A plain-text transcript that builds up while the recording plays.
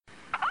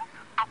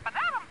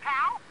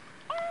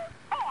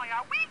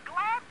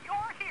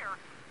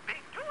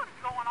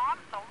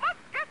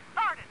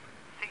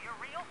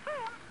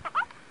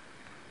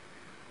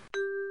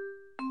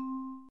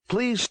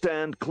Please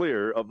stand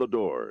clear of the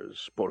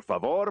doors. Por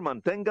favor,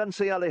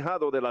 manténganse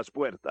alejado de las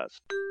puertas.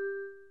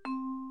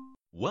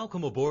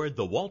 Welcome aboard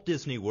the Walt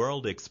Disney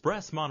World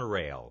Express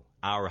Monorail,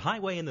 our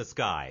highway in the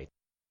sky.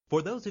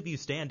 For those of you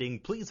standing,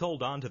 please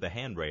hold on to the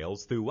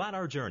handrails throughout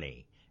our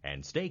journey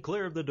and stay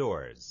clear of the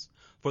doors.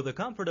 For the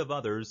comfort of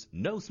others,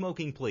 no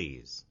smoking,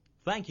 please.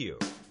 Thank you.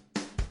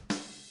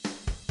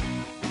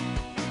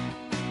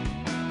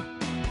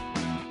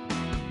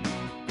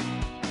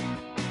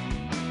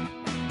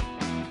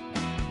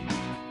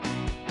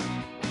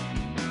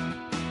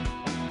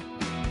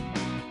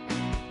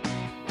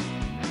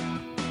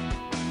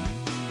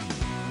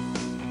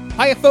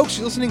 Hiya, folks.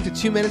 You're listening to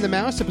Two Men and the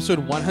Mouse, episode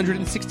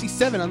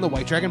 167 on the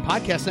White Dragon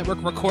Podcast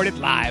Network, recorded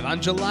live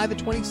on July the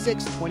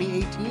 26th,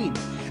 2018.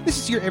 This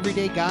is your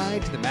everyday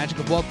guide to the magic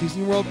of Walt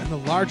Disney World and the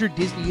larger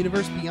Disney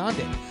universe beyond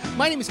it.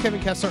 My name is Kevin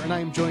Kessler, and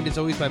I am joined, as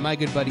always, by my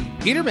good buddy,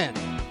 Peter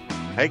Mandel.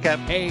 Hey, Kev.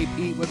 Hey,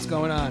 Pete. What's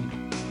going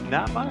on?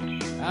 Not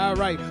much. All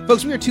right.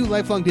 Folks, we are two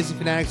lifelong Disney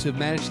fanatics who have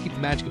managed to keep the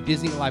magic of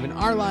Disney alive in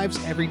our lives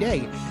every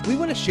day. We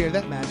want to share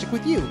that magic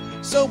with you.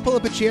 So pull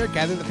up a chair,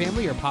 gather the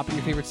family, or pop in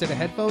your favorite set of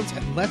headphones,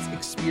 and let's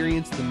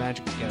experience the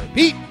magic together.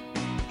 Pete!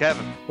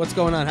 Kevin. What's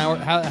going on?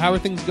 How are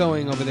things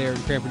going over there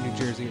in Cranford, New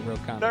Jersey at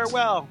Rogue Comics? They're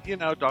well. You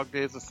know, dog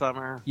days of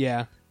summer.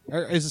 Yeah.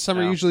 Is the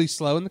summer usually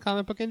slow in the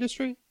comic book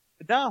industry?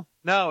 No.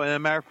 And as a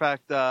matter of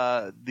fact,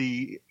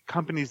 the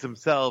companies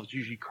themselves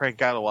usually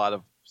crank out a lot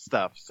of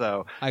stuff.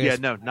 So,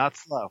 not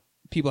slow.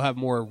 People have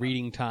more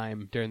reading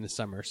time during the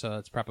summer, so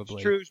that's probably...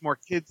 It's true. There's more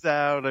kids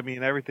out. I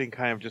mean, everything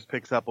kind of just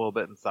picks up a little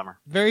bit in summer.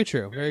 Very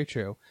true. Very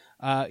true.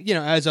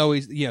 As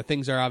always,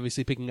 things are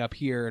obviously picking up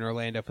here in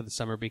Orlando for the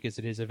summer because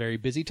it is a very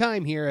busy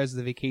time here as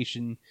the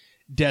vacation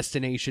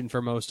destination for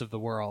most of the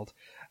world.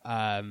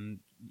 The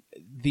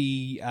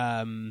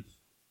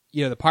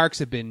parks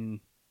have been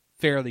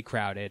fairly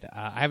crowded.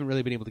 I haven't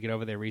really been able to get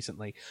over there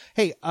recently.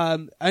 Hey,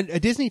 a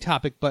Disney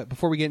topic, but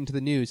before we get into the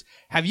news,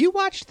 have you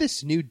watched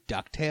this new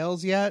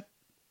DuckTales yet?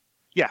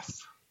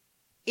 Yes.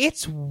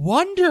 It's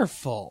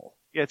wonderful.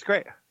 Yeah, it's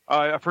great.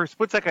 For a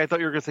split second, I thought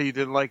you were going to say you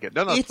didn't like it.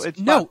 No, it's fun.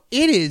 No,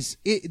 it is.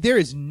 There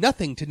is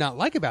nothing to not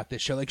like about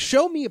this show. Like,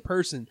 show me a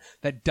person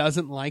that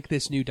doesn't like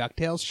this new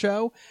DuckTales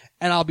show,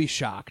 and I'll be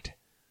shocked.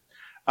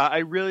 I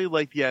really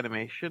like the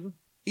animation.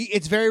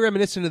 It's very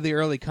reminiscent of the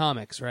early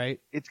comics, right?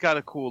 It's got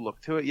a cool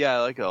look to it. Yeah,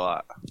 I like it a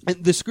lot.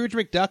 And the Scrooge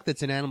McDuck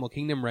that's in Animal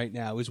Kingdom right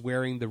now is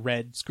wearing the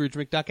red Scrooge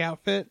McDuck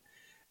outfit.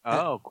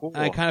 Oh, cool.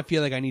 I kind of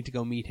feel like I need to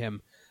go meet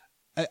him.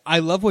 I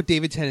love what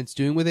David Tennant's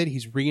doing with it.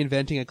 He's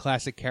reinventing a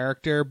classic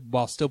character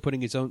while still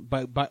putting his own,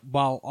 but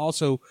while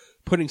also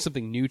putting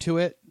something new to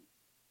it.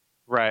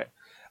 Right.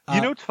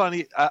 You know what's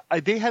funny?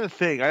 They had a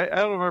thing. I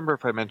don't remember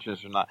if I mentioned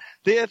this or not.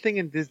 They had a thing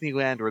in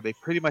Disneyland where they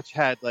pretty much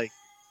had like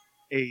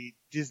a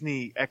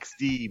Disney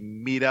XD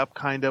meetup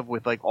kind of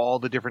with like all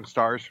the different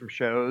stars from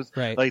shows,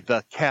 right? Like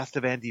the cast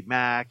of Andy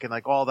Mack and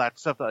like all that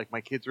stuff that like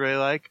my kids really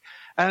like.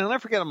 And I'll never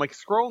forget, I'm like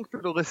scrolling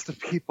through the list of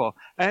people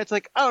and it's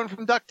like, oh, and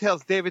from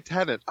DuckTales, David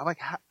Tennant. I'm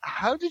like,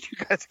 how did you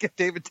guys get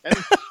David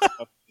Tennant?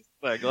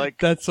 Like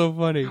that's so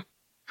funny.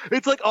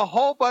 It's like a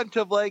whole bunch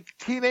of like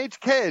teenage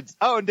kids.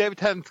 Oh, and David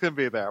Tennant's gonna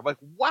be there. I'm like,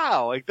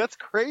 wow, like that's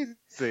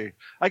crazy.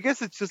 I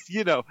guess it's just,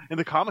 in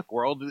the comic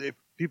world, if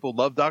people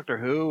love Doctor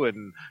Who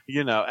and,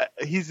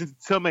 he's in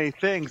so many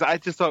things. I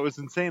just thought it was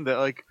insane that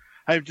like,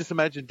 I just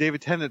imagined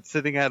David Tennant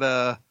sitting at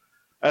a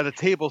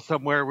table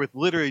somewhere with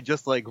literally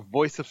just like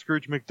voice of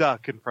Scrooge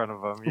McDuck in front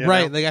of him.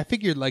 Right. Like I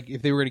figured like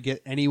if they were to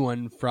get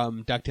anyone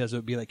from DuckTales, it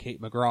would be like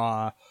Kate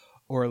McGraw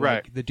or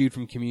like the dude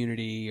from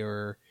Community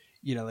or,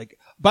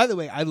 by the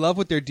way, I love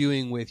what they're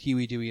doing with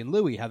Huey, Dewey, and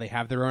Louie, how they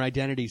have their own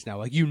identities now.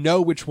 Like,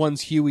 which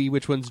one's Huey,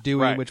 which one's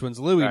Dewey, and which one's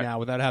Louie now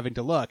without having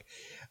to look.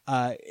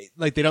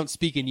 Like, they don't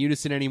speak in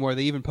unison anymore.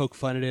 They even poke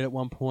fun at it at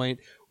one point.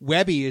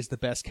 Webby is the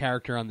best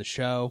character on the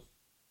show.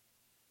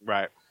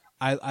 Right.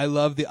 I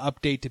love the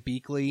update to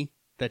Beakley,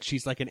 that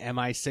she's like an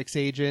MI6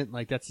 agent.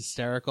 Like, that's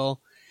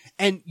hysterical.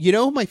 And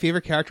who my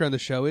favorite character on the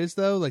show is,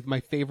 though? Like, my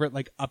favorite,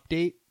 like,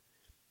 update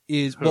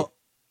is, well,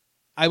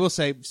 I will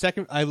say,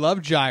 second, I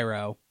love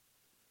Gyro.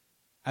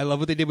 I love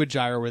what they did with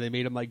Gyro, where they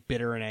made him like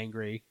bitter and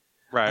angry.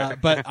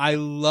 Right. But I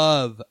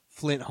love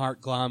Flintheart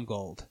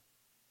Glomgold.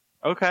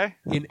 Okay.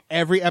 In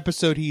every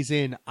episode he's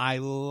in, I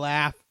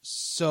laugh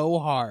so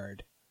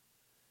hard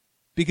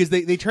because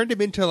they turned him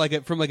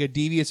into from a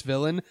devious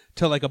villain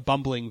to like a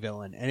bumbling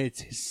villain, and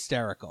it's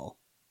hysterical.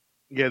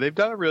 Yeah, they've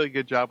done a really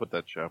good job with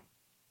that show.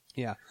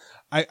 Yeah,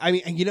 I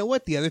mean, and you know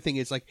what? The other thing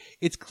is like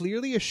it's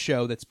clearly a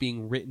show that's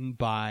being written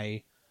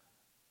by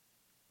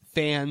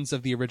fans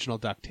of the original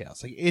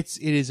DuckTales. Like it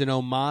is an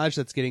homage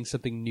that's getting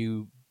something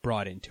new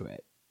brought into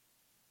it.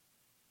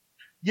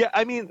 Yeah,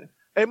 I mean,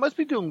 it must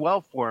be doing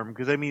well for him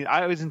because I mean,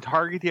 I was in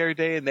Target the other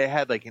day and they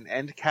had like an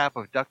end cap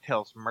of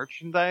DuckTales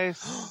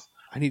merchandise.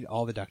 I need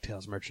all the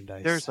DuckTales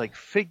merchandise. There's like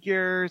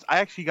figures.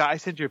 I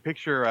sent you a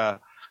picture.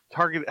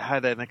 Target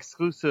had an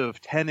exclusive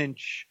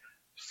 10-inch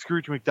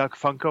Scrooge McDuck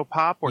Funko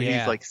Pop where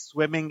he's like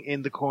swimming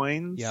in the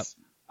coins. Yep.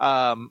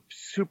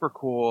 Super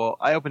cool.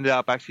 I opened it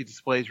up. Actually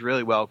displays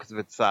really well because of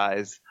its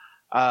size.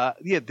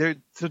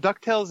 So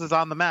DuckTales is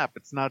on the map.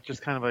 It's not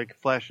just kind of like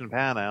Flash and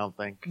Pan, I don't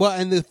think. Well,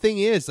 and the thing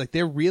is, like,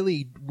 they're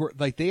really,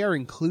 like, they are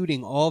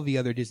including all the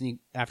other Disney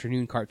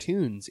afternoon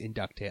cartoons in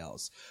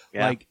DuckTales.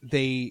 Yeah. Like,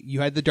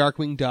 you had the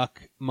Darkwing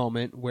Duck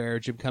moment where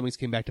Jim Cummings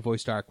came back to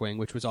voice Darkwing,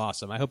 which was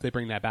awesome. I hope they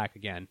bring that back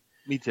again.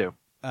 Me too.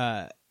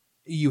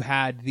 You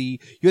had the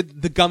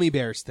Gummy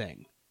Bears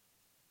thing.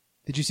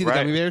 Did you see the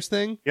Gummy Bears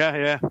thing?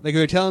 Yeah. Like, they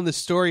were telling the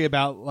story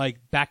about, like,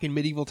 back in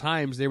medieval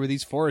times, there were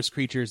these forest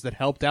creatures that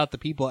helped out the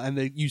people,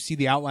 and you see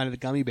the outline of the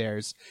Gummy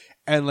Bears,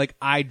 and, like,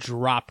 I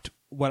dropped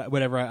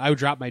whatever. I would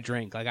drop my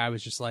drink. Like, I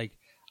was just like,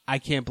 I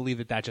can't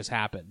believe that just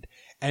happened.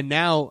 And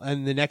now,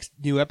 in the next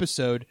new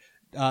episode,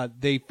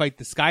 they fight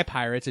the Sky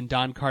Pirates, and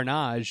Don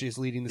Carnage is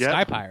leading the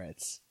Sky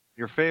Pirates.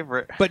 Your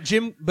favorite. But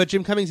Jim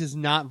Cummings is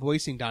not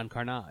voicing Don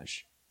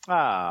Carnage.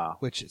 Ah.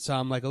 So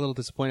I'm like a little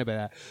disappointed by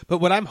that. But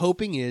what I'm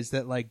hoping is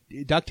that, like,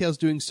 DuckTales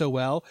doing so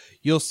well,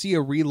 you'll see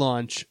a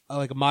relaunch,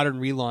 like a modern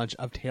relaunch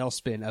of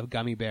Tailspin, of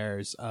Gummy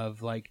Bears,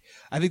 of, like,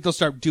 I think they'll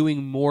start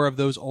doing more of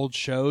those old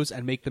shows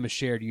and make them a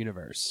shared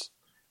universe.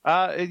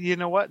 You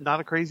know what? Not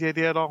a crazy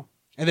idea at all.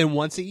 And then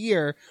once a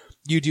year,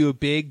 you do a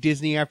big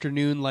Disney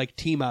afternoon, like,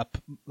 team up,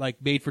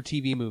 like, made for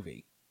TV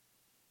movie.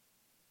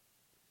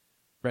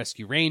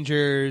 Rescue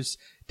Rangers,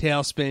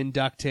 Tailspin,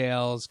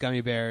 DuckTales, Gummy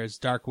Bears,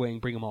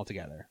 Darkwing, bring them all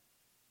together.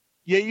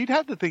 Yeah, you'd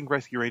have to think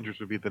Rescue Rangers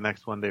would be the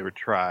next one they would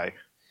try.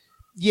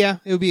 Yeah,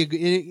 it would be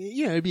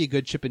it'd be a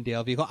good Chip and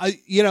Dale vehicle.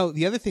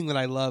 The other thing that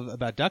I love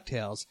about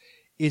DuckTales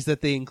is that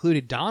they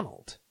included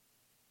Donald.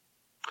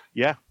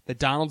 Yeah. That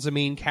Donald's the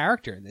main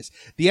character in this.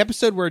 The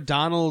episode where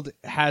Donald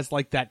has,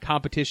 like, that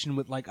competition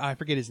with, like, I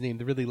forget his name,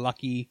 the really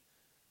lucky,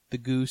 the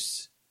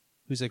goose,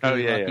 who's, like,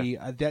 really lucky.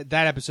 Yeah.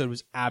 That episode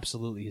was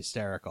absolutely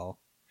hysterical.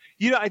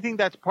 I think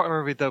that's part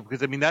of it, though,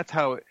 because, I mean, that's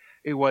how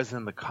it was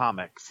in the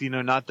comics.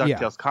 Not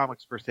DuckTales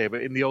comics per se,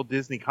 but in the old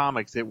Disney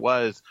comics, it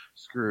was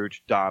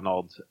Scrooge,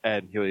 Donald,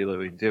 and Huey,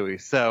 Louie, and Dewey.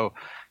 So,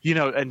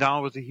 and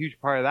Donald was a huge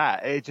part of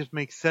that. It just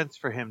makes sense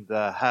for him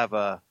to have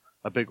a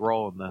big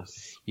role in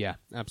this. Yeah,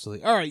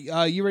 absolutely. All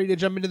right, you ready to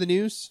jump into the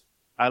news?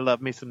 I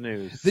love me some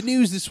news. The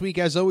news this week,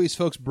 as always,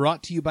 folks,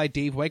 brought to you by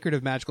Dave Weichert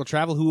of Magical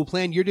Travel, who will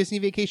plan your Disney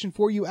vacation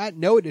for you at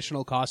no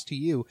additional cost to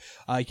you.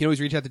 You can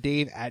always reach out to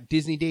Dave at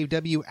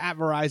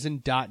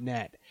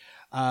DisneyDaveW@Verizon.net.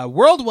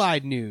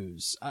 Worldwide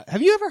news.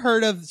 Have you ever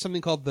heard of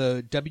something called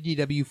the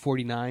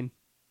WDW49?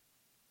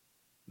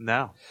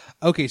 No.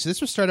 Okay, so this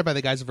was started by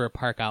the guys over at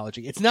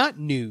Parkology. It's not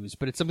news,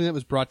 but it's something that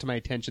was brought to my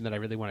attention that I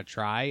really want to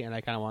try, and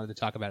I kind of wanted to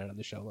talk about it on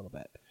the show a little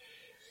bit.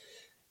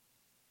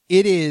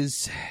 It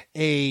is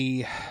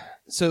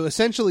so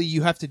essentially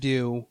you have to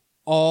do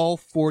all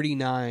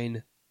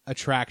 49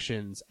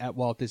 attractions at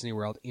Walt Disney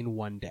World in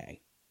one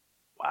day.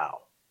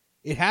 Wow.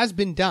 It has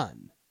been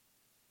done.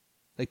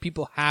 Like,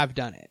 people have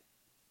done it.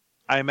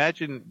 I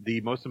imagine the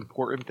most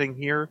important thing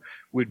here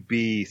would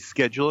be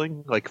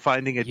scheduling, like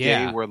finding a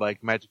day where,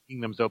 like, Magic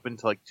Kingdom's open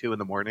till like 2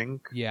 a.m.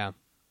 Yeah.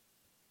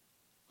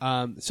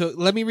 So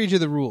let me read you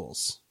the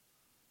rules.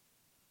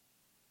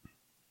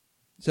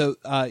 So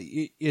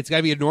it's got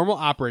to be a normal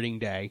operating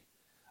day,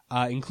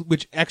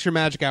 which extra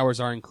magic hours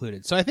are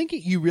included. So I think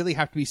you really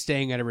have to be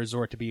staying at a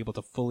resort to be able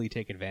to fully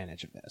take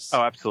advantage of this.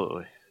 Oh,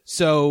 absolutely.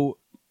 So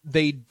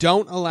they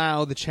don't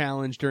allow the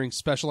challenge during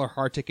special or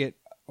hard ticket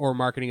or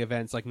marketing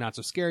events like Not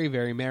So Scary,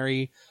 Very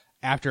Merry,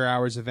 after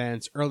hours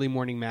events, early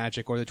morning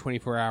magic, or the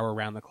 24-hour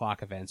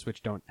round-the-clock events,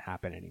 which don't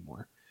happen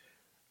anymore.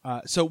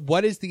 So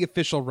what is the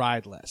official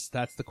ride list?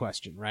 That's the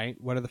question, right?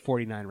 What are the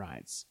 49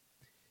 rides?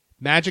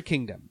 Magic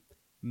Kingdom.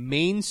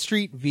 Main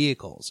Street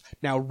vehicles.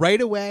 Now,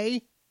 right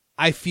away,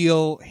 I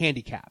feel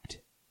handicapped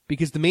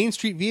because the Main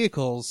Street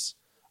vehicles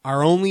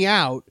are only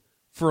out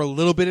for a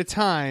little bit of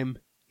time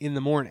in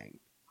the morning.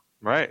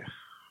 Right.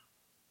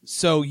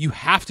 So you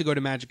have to go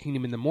to Magic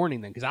Kingdom in the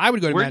morning then, because I would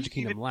go to Magic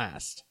Kingdom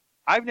last.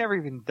 I've never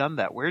even done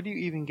that. Where do you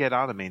even get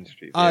on a Main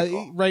Street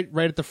vehicle? Right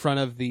at the front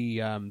of the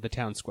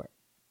town square.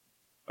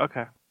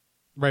 Okay.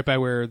 Right by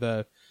where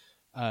the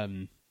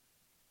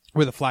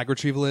flag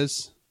retrieval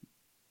is.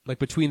 Like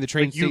between the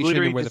train station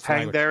and where the flag.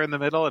 You hang there in the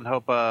middle and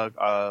hope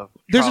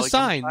there's a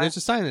sign. There's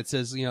a sign that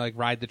says, like,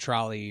 ride the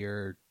trolley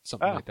or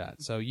something like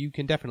that. So you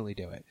can definitely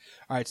do it.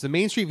 All right. So the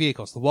Main Street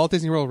vehicles: the Walt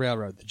Disney World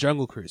Railroad, the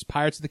Jungle Cruise,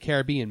 Pirates of the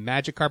Caribbean,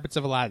 Magic Carpets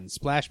of Aladdin,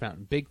 Splash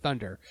Mountain, Big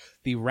Thunder,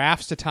 the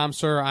rafts to Tom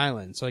Sawyer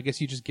Island. So I guess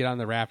you just get on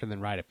the raft and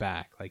then ride it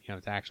back, like,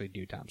 to actually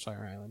do Tom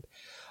Sawyer Island.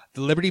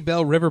 The Liberty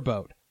Bell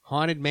Riverboat,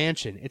 Haunted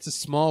Mansion, It's a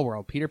Small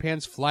World, Peter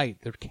Pan's Flight,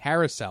 The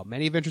Carousel,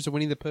 Many Adventures of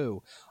Winnie the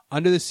Pooh,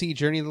 Under the Sea,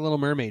 Journey of the Little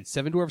Mermaid,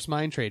 Seven Dwarfs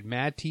Mine Trade,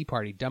 Mad Tea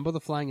Party, Dumbo the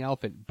Flying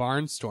Elephant,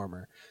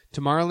 Barnstormer,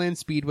 Tomorrowland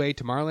Speedway,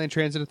 Tomorrowland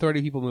Transit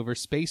Authority People Mover,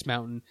 Space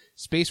Mountain,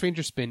 Space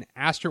Ranger Spin,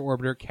 Astro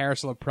Orbiter,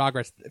 Carousel of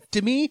Progress.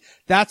 To me,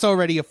 that's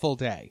already a full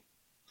day.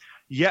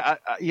 Yeah,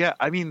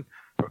 I mean,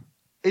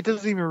 it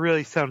doesn't even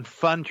really sound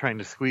fun trying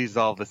to squeeze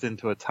all this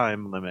into a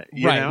time limit.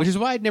 You know? Which is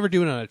why I'd never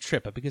do it on a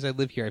trip, but because I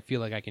live here, I feel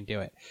like I can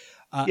do it.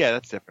 Yeah,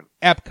 that's different.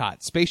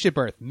 Epcot, Spaceship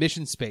Earth,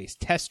 Mission Space,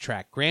 Test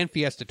Track, Grand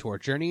Fiesta Tour,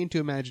 Journey into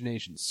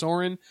Imagination,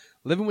 Soarin',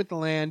 Living with the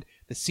Land,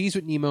 The Seas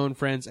with Nemo and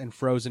Friends, and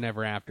Frozen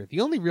Ever After.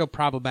 The only real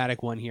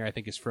problematic one here, I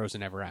think, is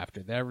Frozen Ever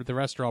After. The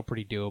rest are all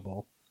pretty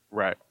doable.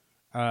 Right.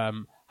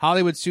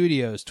 Hollywood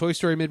Studios, Toy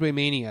Story Midway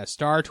Mania,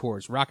 Star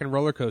Tours, Rock and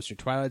Roller Coaster,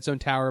 Twilight Zone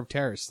Tower of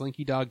Terror,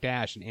 Slinky Dog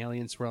Dash, and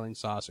Alien Swirling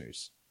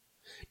Saucers.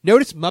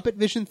 Notice Muppet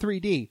Vision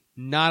 3D,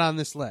 not on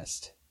this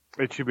list.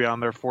 It should be on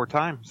there 4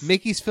 times.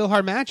 Mickey's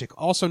PhilharMagic,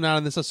 also not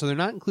on this list, so they're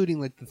not including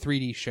like the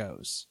 3D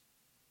shows.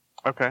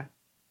 Okay.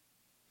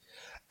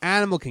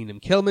 Animal Kingdom,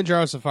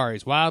 Kilimanjaro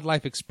Safaris,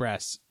 Wildlife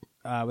Express,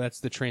 that's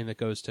the train that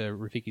goes to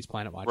Rafiki's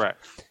Planet Watch. Right.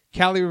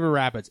 Cali River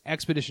Rapids,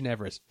 Expedition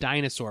Everest,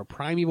 Dinosaur,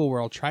 Primeval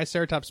World,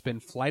 Triceratops Spin,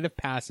 Flight of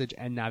Passage,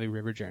 and Navi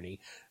River Journey.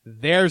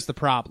 There's the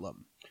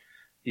problem.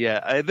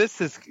 Yeah,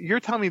 you're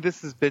telling me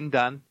this has been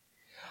done?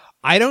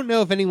 I don't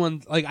know if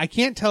anyone, like, I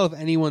can't tell if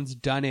anyone's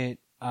done it,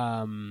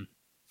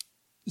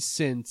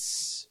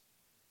 since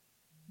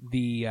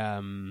the,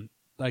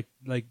 like,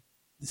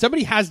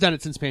 somebody has done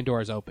it since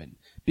Pandora's Open,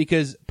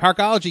 because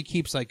Parkology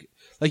keeps, like,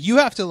 you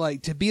have to,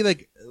 like, to be,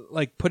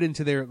 like, put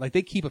into their, like,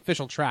 they keep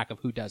official track of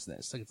who does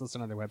this. Like, it's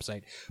listed on their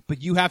website.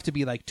 But you have to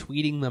be, like,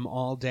 tweeting them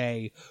all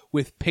day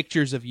with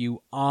pictures of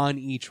you on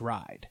each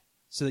ride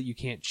so that you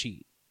can't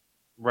cheat.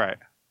 Right.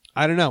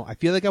 I don't know. I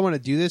feel like I want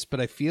to do this,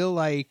 but I feel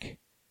like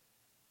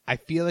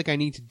I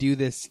need to do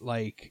this,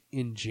 like,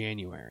 in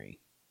January.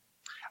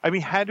 I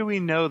mean, how do we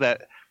know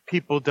that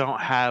people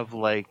don't have,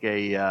 like,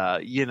 a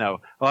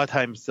lot of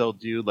times they'll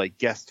do, like,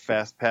 guest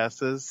fast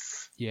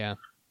passes. Yeah.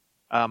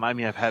 I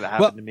mean, I've had it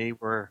happen to me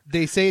where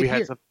they say we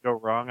had something go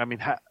wrong. I mean,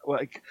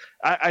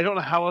 I don't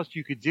know how else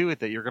you could do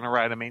it that you're going to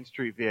ride a Main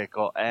Street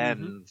vehicle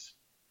and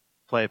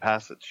play a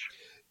passage.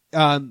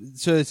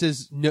 So it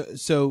says no.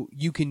 So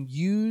you can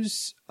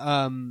use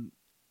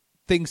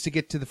things to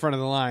get to the front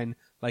of the line,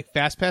 like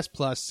FastPass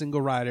Plus,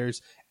 Single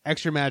Riders,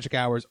 Extra Magic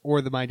Hours,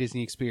 or the My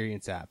Disney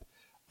Experience app.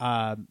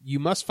 You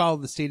must follow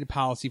the stated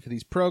policy for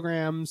these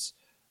programs.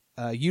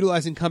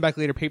 Utilizing Come Back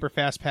Later paper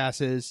fast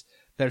passes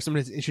that are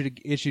sometimes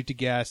issued to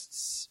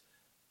guests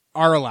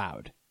are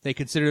allowed. They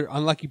consider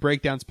unlucky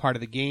breakdowns part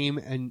of the game.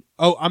 And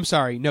I'm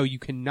sorry, no, you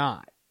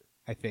cannot.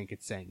 I think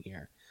it's saying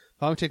here.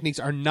 Following techniques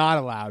are not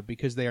allowed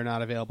because they are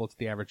not available to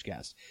the average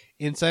guest.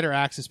 Insider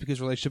access because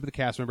of relationship with the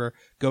cast member,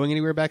 going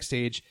anywhere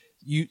backstage,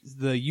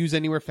 the use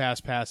anywhere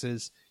fast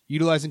passes,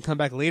 utilizing Come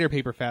Back Later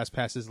paper fast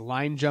passes,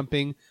 line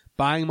jumping,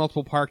 buying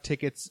multiple park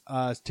tickets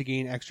to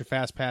gain extra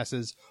fast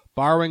passes,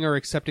 borrowing or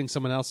accepting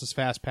someone else's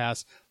fast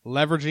pass,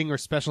 leveraging or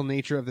special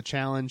nature of the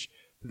challenge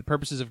for the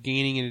purposes of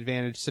gaining an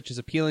advantage, such as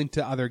appealing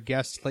to other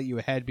guests to let you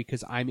ahead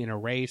because I'm in a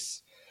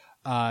race,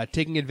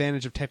 taking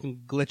advantage of technical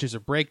glitches or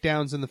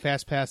breakdowns in the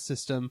fast pass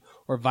system,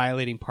 or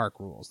violating park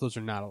rules. Those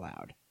are not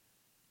allowed.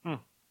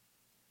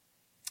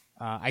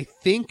 I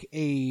think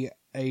a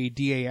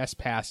DAS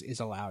pass is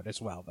allowed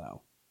as well,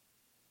 though,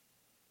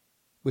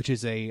 which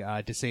is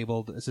a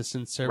disabled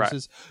assistance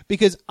services. Right.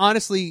 Because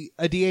honestly,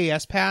 a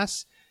DAS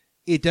pass,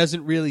 it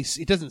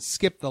doesn't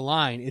skip the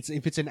line.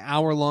 If it's an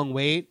hour-long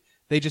wait,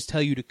 they just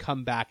tell you to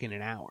come back in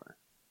an hour.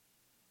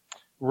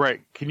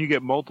 Right. Can you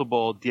get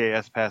multiple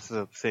DAS passes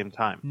at the same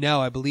time?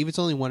 No, I believe it's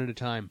only one at a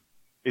time.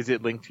 Is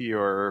it linked to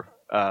your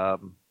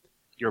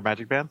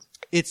Magic Bands?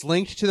 It's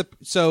linked to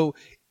so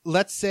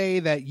let's say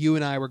that you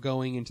and I were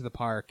going into the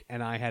park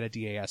and I had a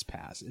DAS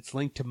pass. It's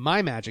linked to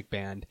my Magic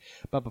Band,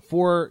 but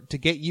to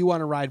get you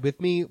on a ride with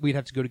me, we'd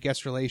have to go to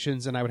guest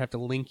relations and I would have to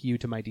link you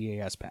to my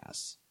DAS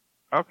pass.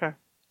 Okay.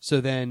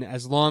 So then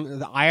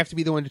I have to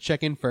be the one to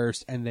check in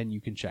first and then you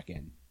can check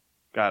in.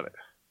 Got it.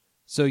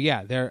 So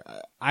yeah,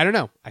 I don't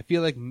know. I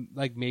feel like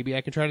maybe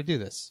I can try to do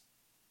this.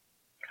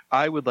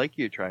 I would like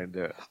you to try and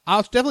do it.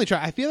 I'll definitely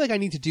try. I feel like I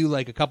need to do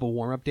like a couple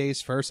warm-up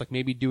days first. Like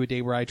maybe do a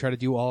day where I try to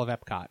do all of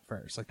Epcot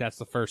first. Like that's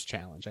the first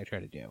challenge I try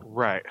to do.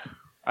 Right.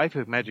 I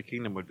think Magic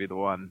Kingdom would be the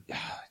one.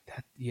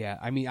 Yeah.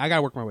 I mean, I got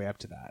to work my way up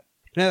to that.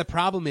 Now the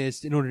problem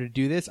is, in order to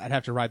do this, I'd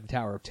have to ride the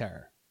Tower of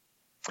Terror.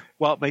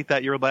 Well, make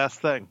that your last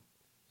thing.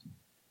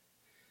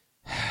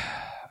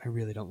 I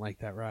really don't like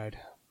that ride.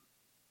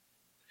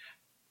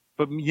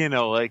 But,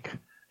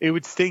 it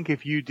would stink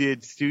if you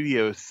did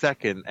Studios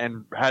second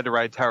and had to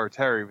ride Tower of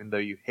Terror even though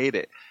you hate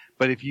it.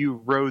 But if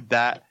you rode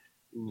that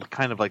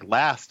kind of like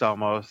last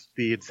almost,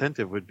 the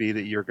incentive would be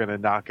that you're going to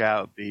knock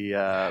out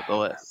the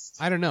list.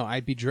 I don't know.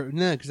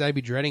 Because I'd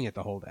be dreading it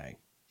the whole day.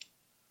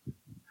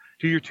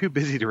 Dude, you're too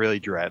busy to really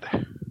dread.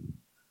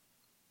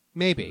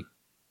 Maybe.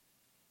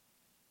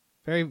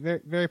 Very,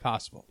 very, very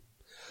possible.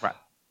 Right.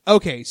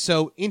 Okay,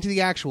 so into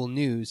the actual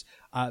news.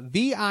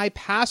 VI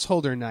pass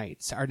holder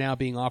nights are now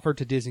being offered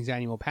to Disney's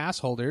annual pass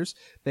holders.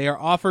 They are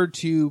offered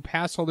to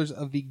pass holders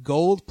of the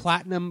Gold,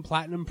 Platinum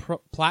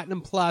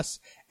Plus,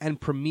 and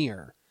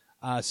Premier.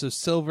 So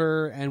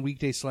Silver and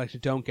Weekday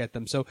Select don't get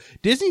them. So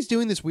Disney's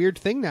doing this weird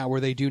thing now where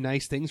they do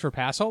nice things for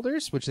pass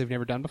holders, which they've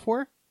never done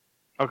before.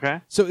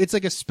 Okay. So it's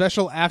like a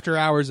special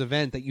after-hours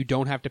event that you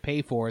don't have to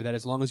pay for, that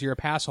as long as you're a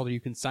pass holder, you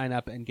can sign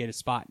up and get a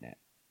spot in it.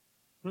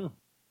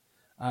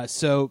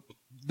 So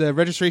the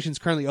registration is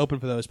currently open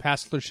for those.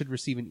 Pass holders should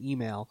receive an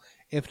email.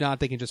 If not,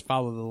 they can just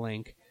follow the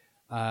link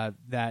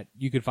that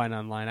you could find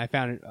online. I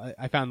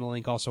found the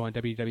link also on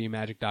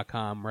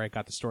www.magic.com where I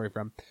got the story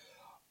from.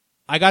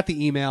 I got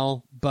the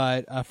email,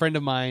 but a friend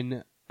of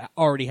mine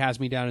already has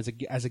me down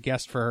as a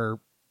guest for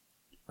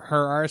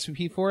her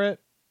RSVP for it,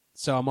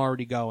 so I'm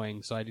already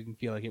going. So I didn't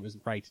feel like it was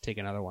right to take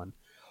another one.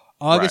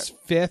 August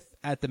 5th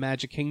at the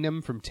Magic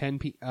Kingdom from 10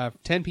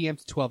 p.m.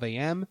 to 12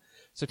 a.m.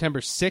 September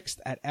 6th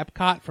at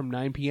Epcot from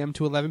 9 p.m.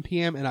 to 11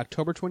 p.m. and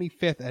October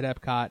 25th at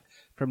Epcot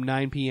from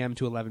 9 p.m.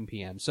 to 11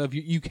 p.m. So if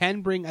you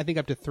can bring, I think,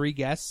 up to 3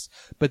 guests,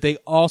 but they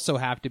also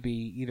have to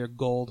be either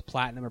Gold,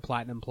 Platinum, or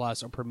Platinum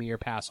Plus or Premier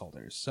pass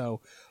holders. So,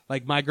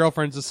 like, my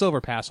girlfriend's a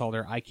Silver pass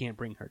holder. I can't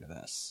bring her to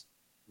this.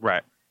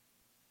 Right.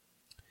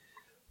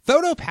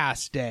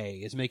 PhotoPass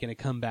Day is making a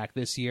comeback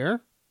this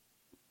year.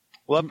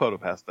 Love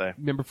PhotoPass Day.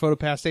 Remember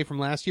PhotoPass Day from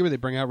last year where they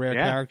bring out rare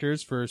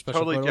characters for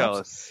special totally photo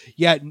jealous. ops?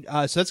 Yeah,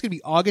 so that's going to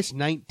be August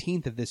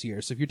 19th of this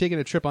year. So if you're taking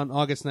a trip on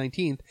August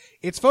 19th,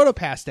 it's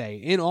PhotoPass Day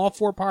in all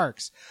 4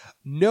 parks.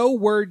 No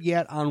word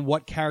yet on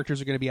what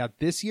characters are going to be out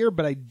this year,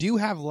 but I do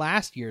have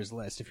last year's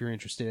list if you're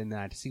interested in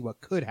that to see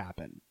what could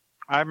happen.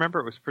 I remember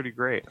it was pretty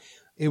great.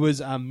 It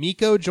was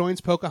Miko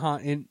joins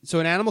Pocahontas. So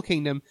in Animal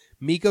Kingdom,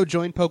 Miko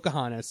joined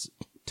Pocahontas,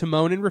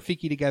 Timon and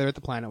Rafiki together at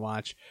the Planet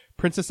Watch,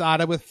 Princess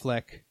Ada with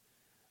Flick,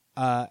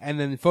 and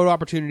then photo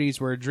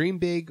opportunities were a Dream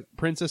Big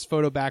Princess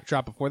photo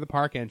backdrop before the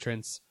park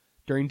entrance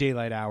during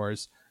daylight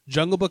hours,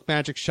 Jungle Book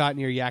magic shot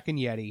near Yak and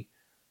Yeti,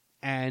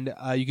 and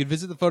you could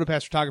visit the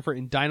PhotoPass photographer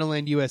in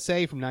Dinoland,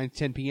 USA from 9 to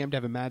 10 p.m. to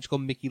have a magical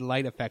Mickey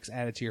light effects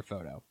added to your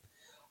photo.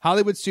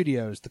 Hollywood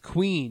Studios, the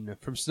Queen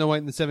from Snow White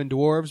and the Seven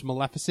Dwarfs,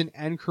 Maleficent,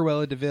 and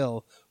Cruella de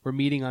Vil were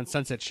meeting on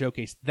Sunset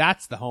Showcase.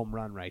 That's the home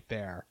run right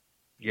there.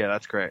 Yeah,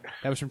 that's great.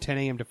 That was from 10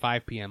 a.m. to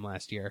 5 p.m.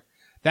 last year.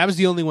 That was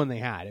the only one they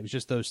had. It was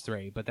just those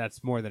 3, but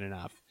that's more than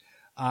enough.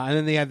 And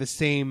then they had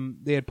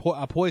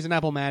a Poison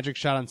Apple Magic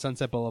shot on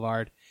Sunset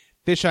Boulevard,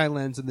 Fisheye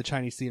Lens in the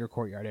Chinese Theater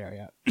Courtyard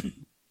area.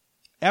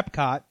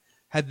 Epcot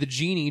had the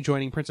Genie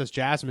joining Princess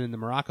Jasmine in the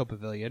Morocco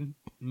Pavilion,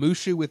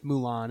 Mushu with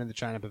Mulan in the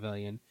China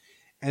Pavilion,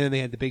 and then they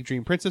had the Big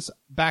Dream Princess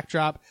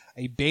backdrop,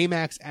 a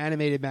Baymax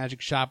animated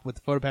magic shop with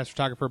the PhotoPass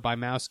photographer by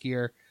Mouse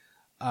Gear,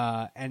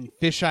 and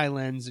Fisheye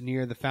Lens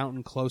near the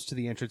fountain close to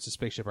the entrance to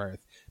Spaceship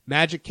Earth.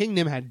 Magic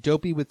Kingdom had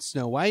Dopey with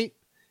Snow White,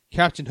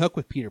 Captain Hook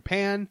with Peter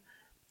Pan,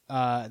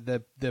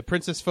 the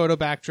Princess photo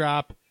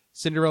backdrop,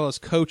 Cinderella's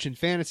coach in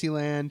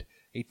Fantasyland,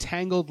 a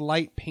Tangled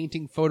Light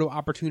painting photo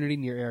opportunity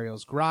near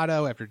Ariel's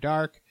Grotto after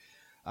dark,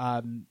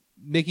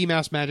 Mickey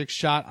Mouse magic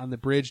shot on the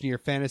bridge near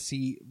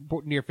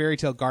Fairy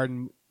Tale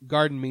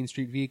Garden Main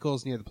Street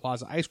vehicles near the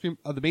Plaza Ice Cream.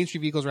 The Main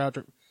Street vehicles were out.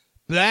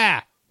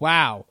 Blah!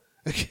 Wow.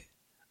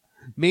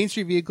 Main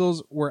Street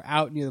vehicles were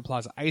out near the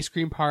Plaza Ice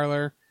Cream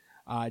Parlor.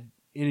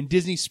 In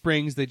Disney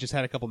Springs, they just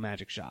had a couple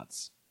magic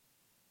shots.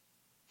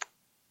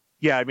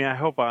 Yeah, I mean, I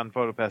hope on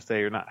PhotoPass Day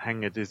you're not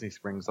hanging at Disney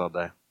Springs all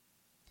day.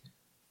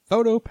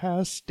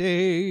 PhotoPass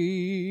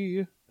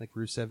Day. Like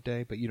Rusev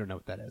Day, but you don't know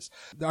what that is.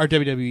 Our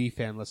WWE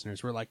fan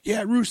listeners were like,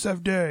 yeah,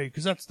 Rusev Day,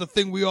 because that's the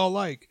thing we all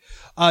like.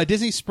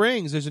 Disney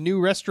Springs, there's a new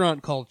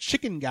restaurant called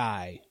Chicken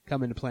Guy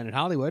coming to Planet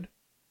Hollywood.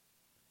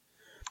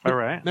 All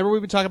right. Remember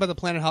we've been talking about the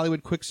Planet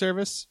Hollywood quick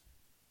service?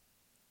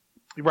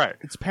 Right.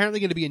 It's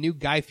apparently going to be a new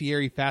Guy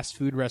Fieri fast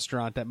food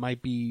restaurant that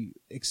might be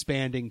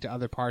expanding to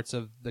other parts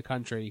of the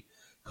country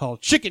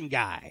called Chicken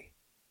Guy.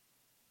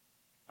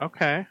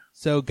 Okay.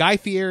 So Guy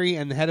Fieri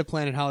and the head of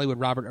Planet Hollywood,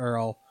 Robert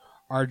Earl,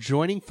 are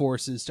joining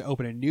forces to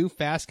open a new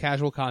fast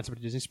casual concept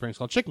at Disney Springs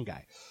called Chicken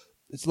Guy.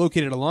 It's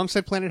located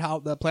alongside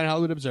the Planet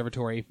Hollywood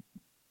Observatory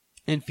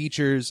and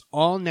features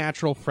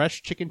all-natural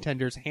fresh chicken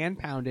tenders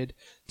hand-pounded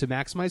to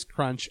maximize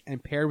crunch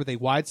and paired with a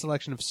wide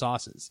selection of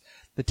sauces.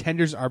 The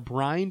tenders are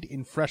brined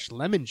in fresh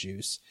lemon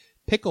juice,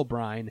 pickle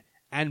brine,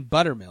 and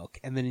buttermilk,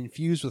 and then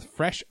infused with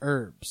fresh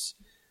herbs.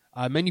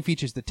 Menu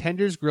features the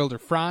tenders grilled or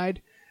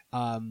fried,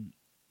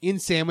 in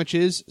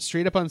sandwiches,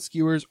 straight up on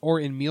skewers, or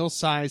in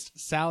meal-sized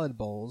salad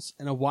bowls,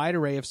 and a wide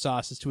array of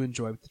sauces to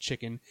enjoy with the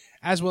chicken,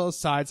 as well as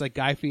sides like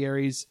Guy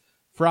Fieri's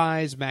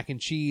fries, mac and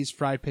cheese,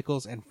 fried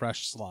pickles, and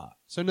fresh slaw.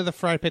 So another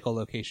fried pickle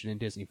location in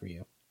Disney for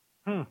you.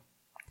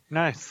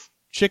 Nice.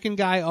 Chicken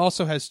Guy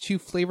also has 2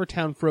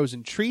 Flavortown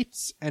frozen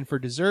treats, and for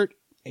dessert,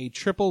 a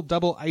triple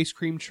double ice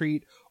cream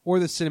treat or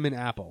the cinnamon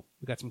apple.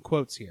 We got some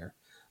quotes here.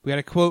 We got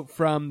a quote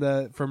from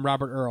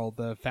Robert Earl,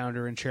 the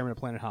founder and chairman of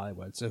Planet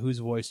Hollywood. So whose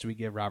voice do we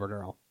give Robert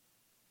Earl?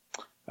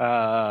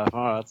 That's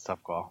a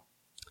tough call.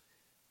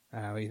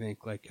 What do you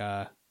think? Like,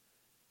 gonna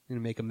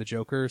make him the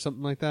Joker or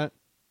something like that?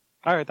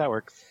 All right, that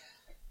works.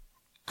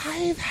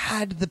 I've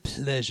had the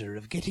pleasure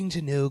of getting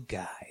to know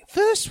Guy,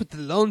 first with the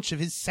launch of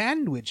his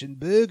sandwich and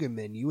burger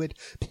menu at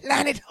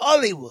Planet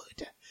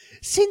Hollywood.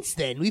 Since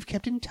then, we've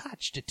kept in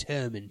touch,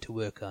 determined to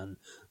work on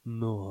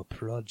more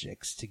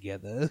projects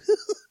together.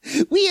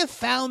 We have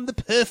found the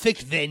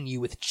perfect venue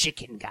with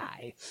Chicken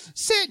Guy.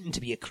 Certain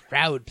to be a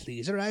crowd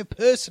pleaser, I've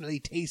personally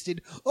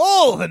tasted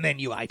all the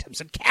menu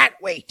items and can't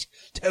wait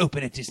to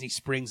open at Disney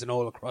Springs and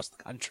all across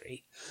the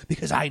country.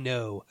 Because I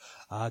know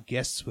our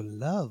guests will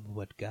love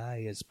what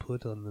Guy has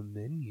put on the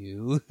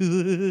menu.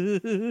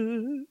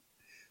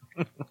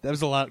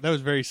 That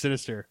was very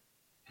sinister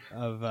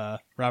of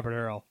Robert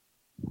Earl.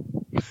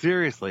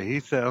 Seriously, he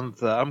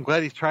sounds. I'm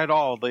glad he's tried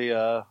all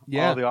the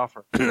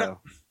offers. So.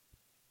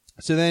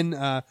 So then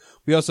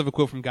we also have a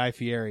quote from Guy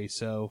Fieri.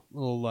 So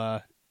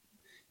we'll,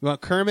 you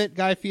want Kermit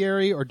Guy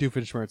Fieri or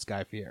Doofenshmirtz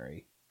Guy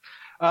Fieri?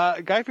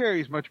 Guy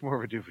Fieri is much more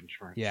of a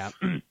Doofenshmirtz. Yeah.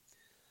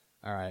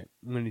 All right.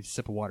 I'm gonna need a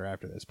sip of water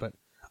after this, but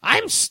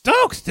I'm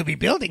stoked to be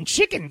building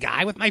Chicken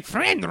Guy with my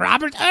friend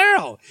Robert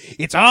Earl.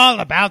 It's all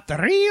about the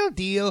real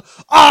deal,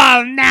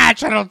 all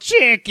natural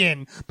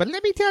chicken. But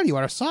let me tell you,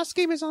 our sauce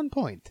game is on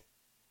point.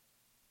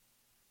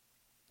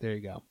 There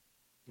you go.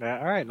 Yeah,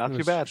 all right, not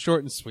too bad.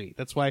 Short and sweet.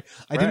 That's why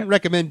I didn't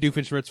recommend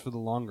Doofenshmirtz for the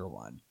longer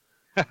one,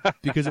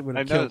 because it would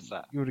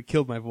have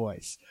killed my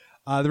voice.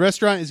 The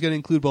restaurant is going to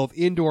include both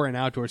indoor and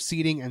outdoor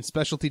seating and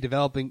specially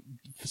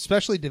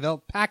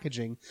developed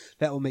packaging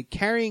that will make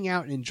carrying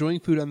out and enjoying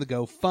food on the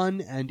go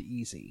fun and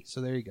easy.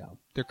 So there you go.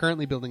 They're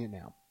currently building it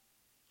now.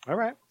 All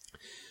right.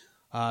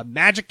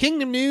 Magic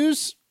Kingdom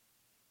news.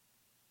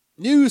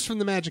 News from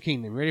the Magic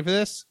Kingdom. Ready for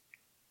this?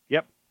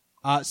 Yep.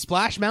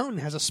 Splash Mountain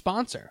has a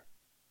sponsor.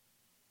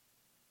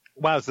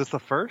 Wow, is this the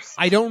first?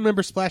 I don't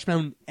remember Splash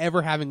Mountain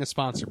ever having a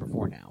sponsor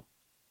before now.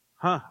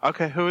 Huh.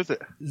 Okay, who is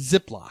it?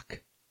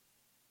 Ziploc.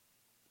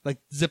 Like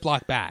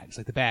Ziploc bags,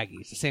 like the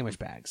baggies, the sandwich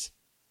bags.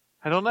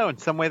 I don't know. In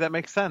some way that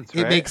makes sense,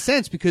 right? It makes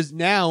sense because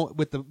now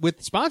with the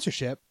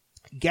sponsorship,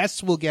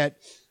 guests will get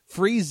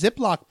free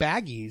Ziploc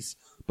baggies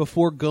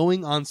before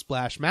going on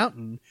Splash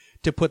Mountain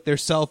to put their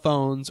cell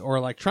phones or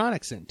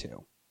electronics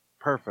into.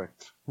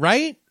 Perfect.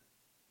 Right?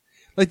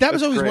 Like that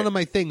was always great. one of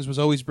my things, was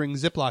always bring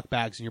Ziploc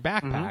bags in your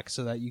backpack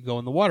so that you go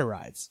on the water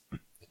rides.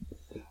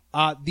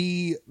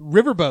 The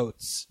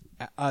riverboats,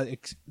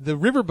 the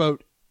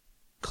riverboat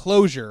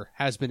closure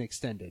has been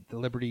extended. The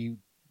Liberty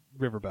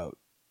Riverboat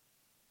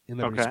in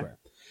Liberty Square.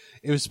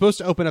 It was supposed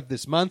to open up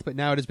this month, but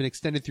now it has been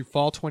extended through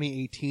fall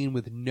 2018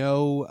 with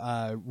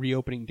no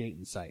reopening date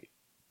in sight.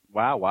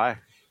 Wow, why?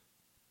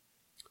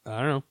 I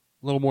don't know.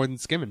 A little more than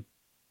skimming.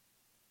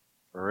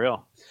 For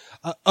real.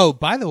 Oh,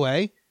 by the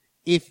way,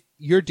 if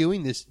you're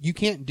doing this, you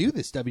can't do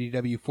this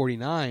WDW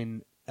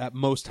 49 at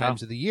most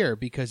times of the year,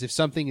 because if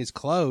something is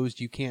closed,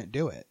 you can't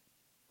do it.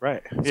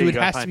 Right. So it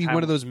has to be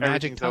one of those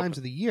magic times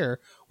of the year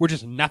where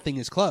just nothing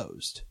is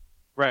closed.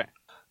 Right.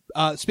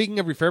 Speaking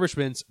of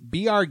refurbishments,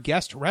 BR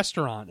Guest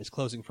Restaurant is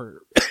closing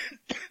for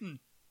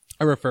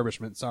a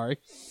refurbishment. Sorry.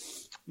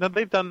 No,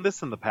 they've done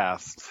this in the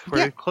past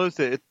where they've closed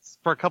it. It's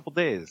for a couple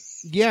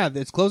days. Yeah,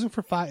 it's closing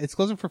for 5. It's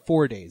closing for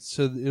 4 days.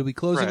 So it'll be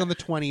closing on the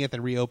 20th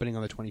and reopening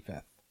on the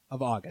 25th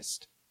of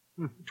August.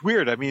 It's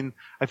weird. I mean,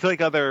 I feel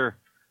like other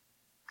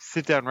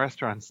sit-down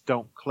restaurants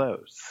don't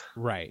close.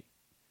 Right.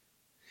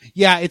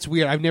 Yeah, it's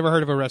weird. I've never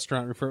heard of a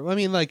restaurant I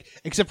mean, like,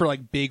 except for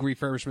like big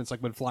refurbishments,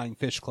 like when Flying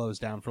Fish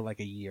closed down for like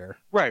a year.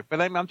 Right,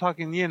 but I'm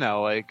talking,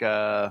 like,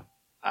 I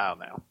don't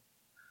know,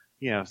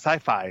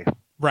 Sci-Fi.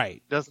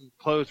 Right. Doesn't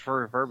close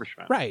for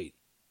refurbishment. Right.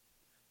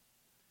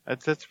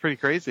 That's pretty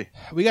crazy.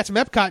 We got some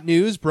Epcot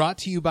news brought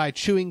to you by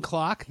Chewing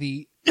Clock,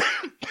 the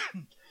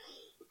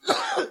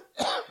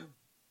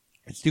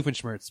It's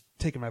Doofenshmirtz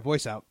taking my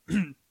voice out.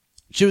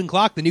 Chewing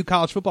Clock, the new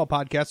college football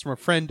podcast from our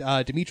friend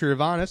Dimitri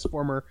Ivanis,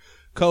 former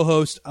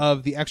co-host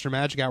of the Extra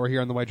Magic Hour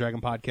here on the White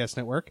Dragon Podcast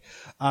Network.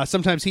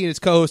 Sometimes he and his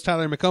co-host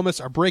Tyler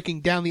McComas are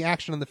breaking down the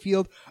action on the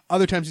field.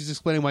 Other times he's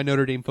explaining why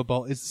Notre Dame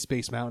football is the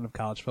Space Mountain of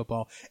college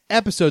football.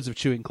 Episodes of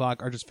Chewing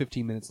Clock are just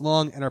 15 minutes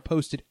long and are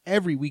posted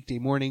every weekday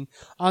morning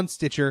on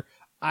Stitcher,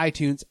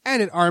 iTunes,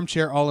 and at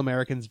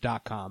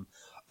ArmchairAllAmericans.com.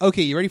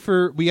 Okay, you ready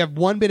for? We have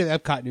one bit of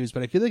Epcot news,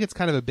 but I feel like it's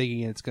kind of a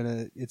biggie, and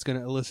it's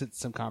gonna elicit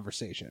some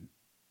conversation.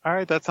 All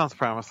right, that sounds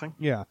promising.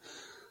 Yeah.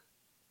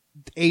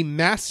 A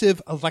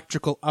massive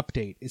electrical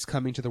update is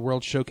coming to the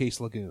World Showcase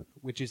Lagoon,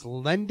 which is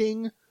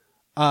lending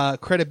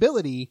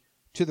credibility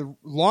to the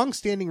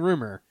long-standing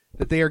rumor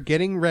that they are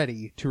getting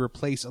ready to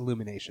replace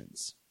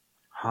Illuminations.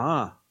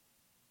 Huh.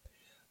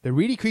 The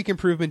Reedy Creek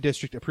Improvement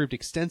District approved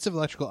extensive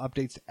electrical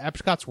updates to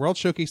Epcot's World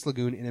Showcase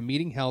Lagoon in a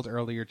meeting held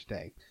earlier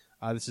today.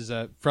 This is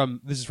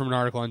from an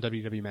article on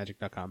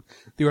www.magic.com.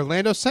 The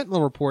Orlando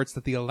Sentinel reports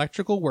that the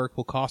electrical work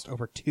will cost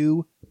over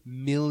 $2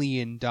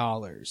 million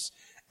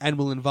and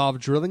will involve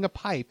drilling a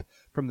pipe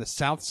from the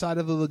south side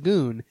of the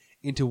lagoon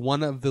into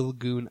one of the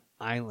lagoon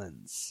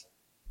islands.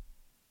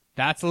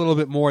 That's a little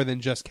bit more than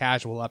just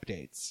casual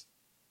updates.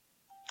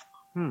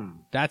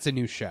 That's a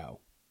new show.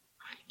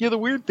 Yeah, the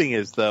weird thing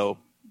is, though,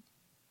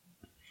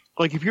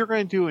 like, if you're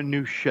going to do a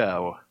new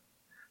show,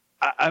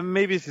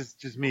 maybe it's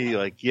just me,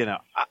 like,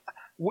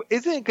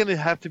 isn't it going to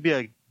have to be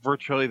like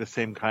virtually the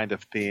same kind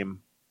of theme?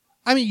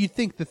 I mean, you'd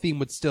think the theme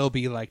would still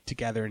be like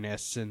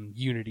togetherness and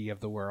unity of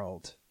the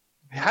world.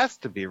 It has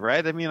to be,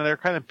 right? I mean, they're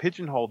kind of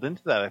pigeonholed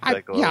into that.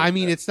 I feel like I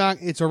mean, it's not.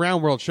 It's a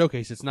Round World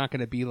Showcase. It's not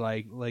going to be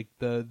like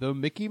the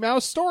Mickey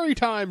Mouse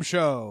Storytime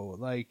show.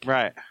 Like,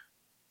 right.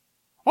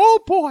 Oh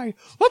boy,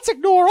 let's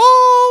ignore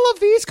all of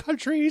these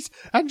countries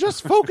and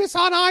just focus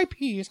on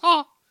IPs,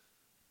 huh?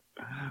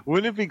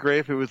 Wouldn't it be great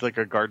if it was like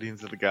a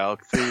Guardians of the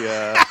Galaxy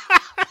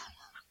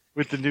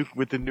with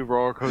the new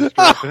roller coaster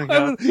opening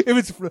up?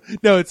 It's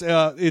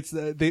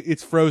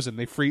Frozen.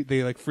 They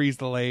freeze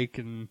the lake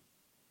and.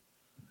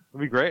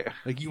 That'd be great.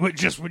 Like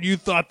just when you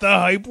thought the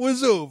hype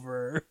was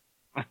over,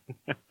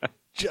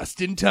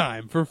 just in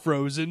time for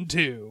Frozen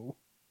 2.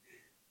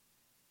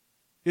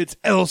 It's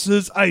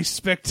Elsa's Ice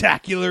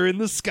Spectacular in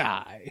the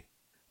sky.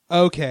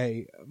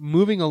 Okay,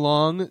 moving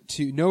along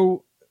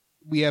to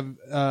we have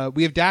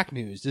DAC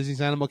news.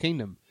 Disney's Animal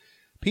Kingdom.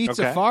 Pizza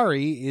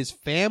Safari is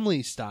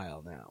family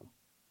style now.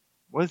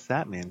 What does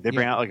that mean? They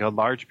bring out like a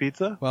large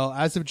pizza? Well,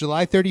 as of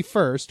July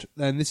 31st,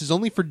 and this is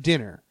only for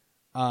dinner.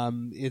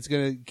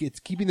 It's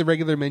keeping the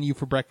regular menu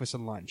for breakfast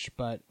and lunch,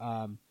 but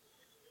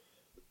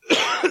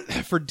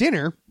for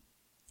dinner,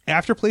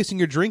 after placing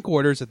your drink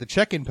orders at the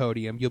check-in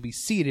podium, you'll be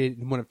seated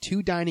in one of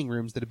 2 dining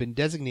rooms that have been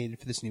designated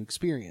for this new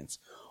experience.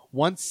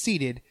 Once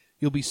seated,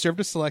 you'll be served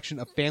a selection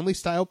of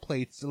family-style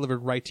plates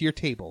delivered right to your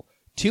table.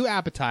 2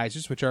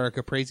 appetizers, which are a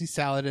caprese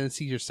salad and a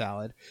Caesar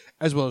salad,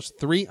 as well as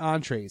 3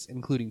 entrees,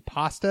 including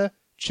pasta,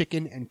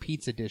 chicken, and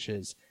pizza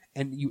dishes,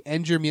 and you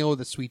end your meal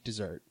with a sweet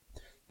dessert.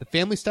 The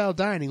family-style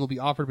dining will be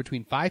offered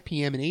between 5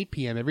 p.m. and 8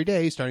 p.m. every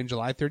day, starting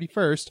July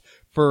 31st,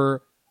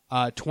 for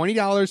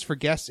 $20 for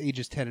guests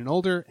ages 10 and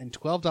older, and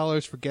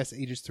 $12 for guests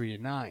ages 3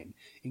 to 9,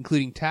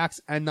 including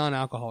tax and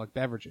non-alcoholic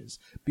beverages.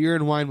 Beer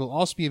and wine will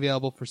also be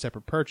available for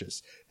separate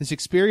purchase. This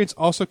experience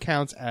also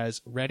counts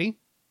as, ready?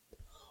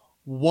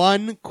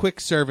 1 quick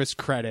service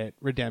credit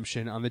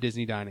redemption on the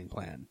Disney dining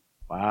plan.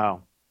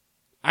 Wow.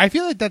 I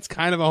feel like that's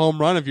kind of a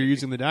home run if you're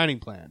using the dining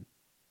plan.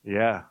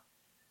 Yeah.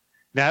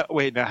 Now,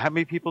 how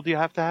many people do you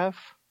have to have?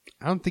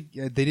 I don't think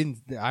you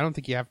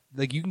have,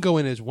 like, you can go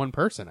in as 1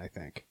 person, I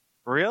think.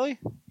 Really?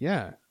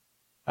 Yeah.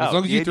 As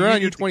long as you throw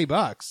on your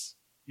 $20.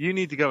 You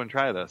need to go and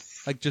try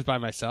this. Like, just by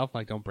myself?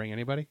 Like, don't bring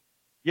anybody?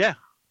 Yeah.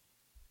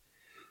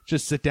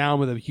 Just sit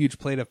down with a huge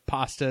plate of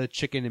pasta,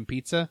 chicken, and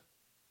pizza?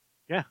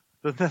 Yeah.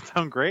 Doesn't that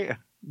sound great?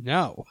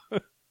 No.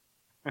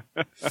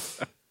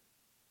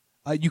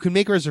 You can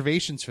make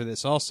reservations for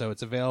this also.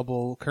 It's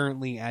available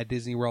currently at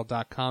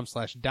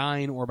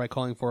disneyworld.com/dine or by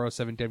calling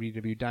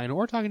 407-WW-DINE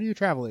or talking to your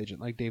travel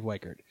agent like Dave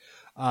Weichert.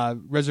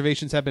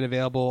 Reservations have been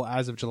available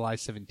as of July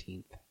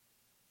 17th.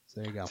 So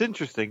there you go. It's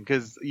interesting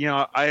because,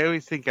 I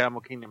always think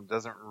Animal Kingdom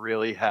doesn't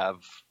really have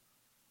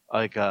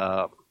like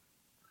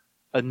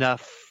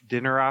enough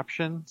dinner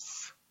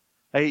options.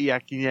 I ate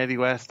Yakety Yeti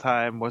last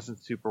time,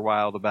 wasn't super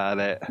wild about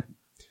it.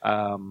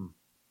 Well,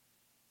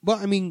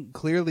 I mean,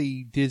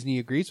 clearly Disney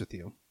agrees with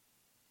you.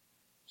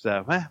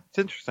 So, it's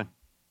interesting.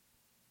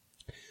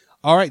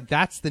 All right,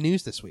 that's the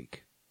news this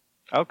week.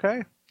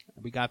 Okay.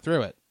 We got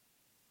through it.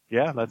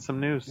 Yeah, that's some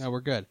news. No,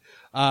 we're good.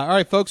 All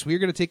right, folks, we're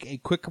going to take a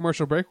quick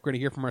commercial break. We're going to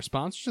hear from our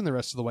sponsors and the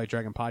rest of the White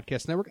Dragon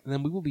Podcast Network, and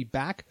then we will be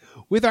back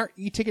with our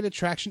e-ticket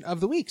attraction of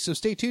the week. So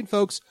stay tuned,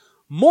 folks.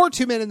 More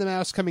Two Men and the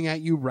Mouse coming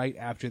at you right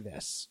after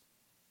this.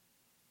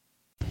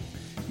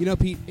 You know,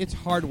 Pete, it's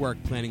hard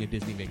work planning a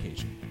Disney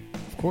vacation.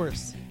 Of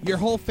course. Your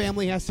whole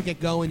family has to get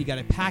going. You got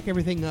to pack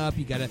everything up.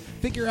 You got to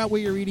figure out where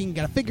you're eating. You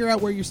got to figure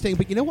out where you're staying.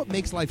 But you know what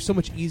makes life so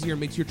much easier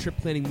and makes your trip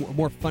planning a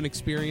more fun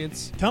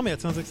experience? Tell me,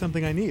 it sounds like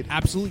something I need.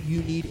 Absolutely,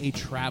 you need a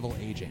travel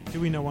agent. Do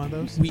we know one of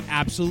those? We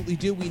absolutely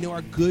do. We know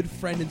our good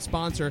friend and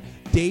sponsor,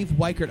 Dave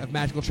Weichert of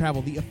Magical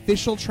Travel, the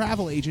official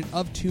travel agent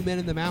of Two Men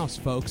and the Mouse,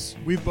 folks.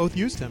 We've both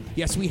used him.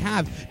 Yes, we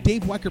have.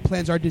 Dave Weichert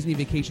plans our Disney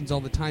vacations all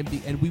the time,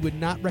 and we would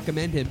not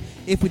recommend him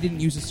if we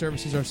didn't use his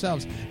services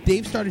ourselves.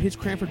 Dave started his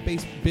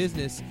Cranford-based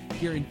business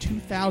here in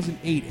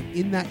 2008, and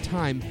in that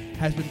time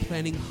has been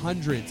planning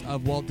hundreds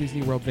of Walt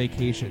Disney World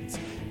vacations.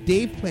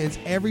 Dave plans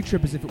every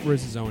trip as if it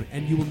was his own,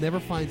 and you will never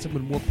find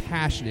someone more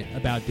passionate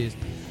about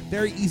Disney.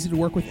 Very easy to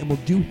work with and will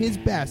do his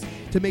best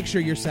to make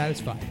sure you're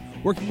satisfied.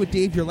 Working with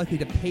Dave, you're likely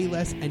to pay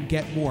less and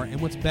get more. And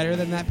what's better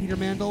than that, Peter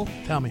Mandel?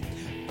 Tell me.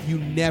 You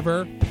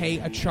never pay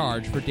a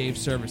charge for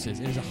Dave's services.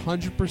 It is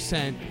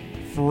 100%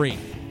 free.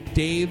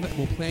 Dave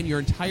will plan your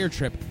entire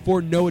trip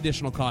for no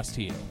additional cost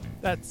to you.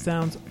 That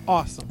sounds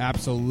awesome.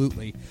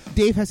 Absolutely.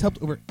 Dave has helped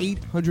over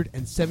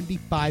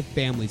 875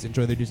 families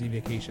enjoy their Disney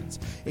vacations.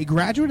 A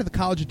graduate of the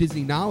College of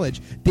Disney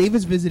Knowledge, Dave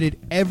has visited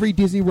every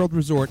Disney World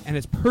resort and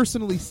has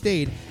personally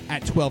stayed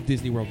at 12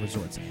 Disney World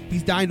resorts.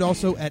 He's dined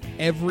also at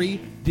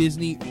every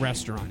Disney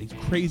restaurant. He's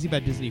crazy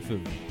about Disney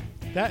food.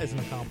 That is an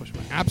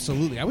accomplishment.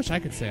 Absolutely. I wish I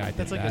could say I did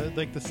That's like that.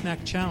 like the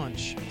snack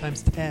challenge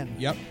times 10.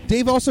 Yep.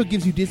 Dave also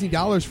gives you Disney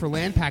dollars for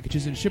land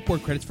packages and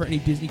shipboard credits for any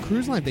Disney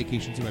Cruise Line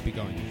vacations you might be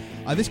going.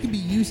 This can be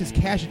used as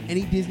cash at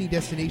any Disney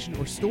destination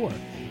or store.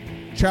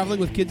 Traveling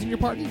with kids in your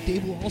party,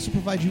 Dave will also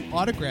provide you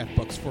autograph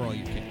books for all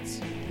your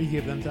kids. He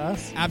gave them to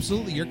us?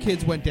 Absolutely. Your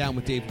kids went down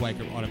with Dave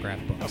Weichert autograph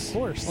books. Of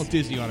course. Well,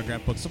 Disney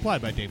autograph books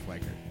supplied by Dave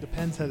Weichert.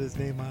 Depends had his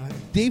name on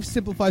it. Dave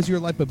simplifies your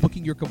life by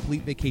booking your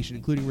complete vacation,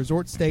 including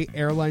resort stay,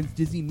 airlines,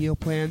 Disney meal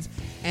plans,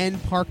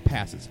 and park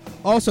passes.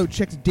 Also,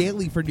 checks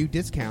daily for new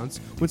discounts.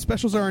 When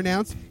specials are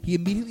announced, he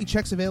immediately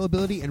checks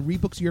availability and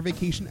rebooks your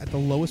vacation at the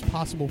lowest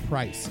possible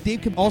price.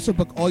 Dave can also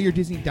book all your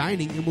Disney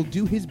dining and will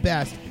do his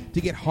best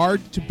to get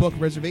hard-to-book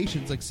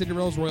reservations like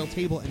Cinderella's Royal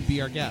Table and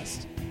Be Our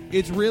Guest.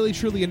 It's really,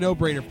 truly a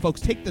no-brainer.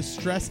 Folks, take the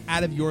stress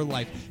out of your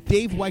life.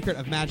 Dave Weichert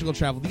of Magical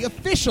Travel, the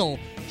official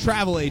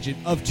travel agent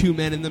of Two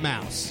Men and the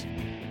Mouse.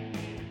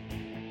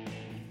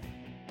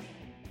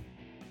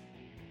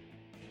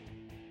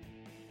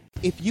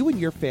 If you and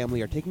your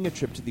family are taking a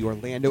trip to the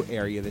Orlando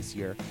area this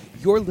year,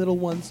 your little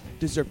ones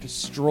deserve to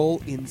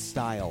stroll in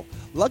style.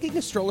 Lugging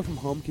a stroller from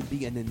home can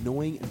be an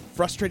annoying and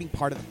frustrating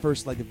part of the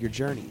first leg of your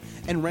journey,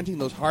 and renting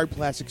those hard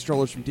plastic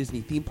strollers from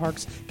Disney theme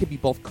parks can be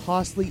both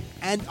costly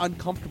and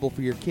uncomfortable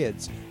for your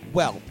kids.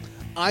 Well,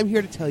 I'm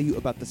here to tell you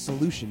about the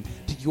solution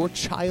to your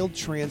child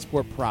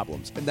transport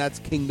problems, and that's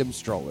Kingdom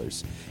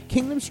Strollers.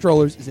 Kingdom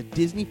Strollers is a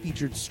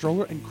Disney-featured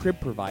stroller and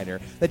crib provider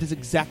that does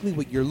exactly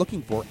what you're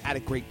looking for at a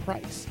great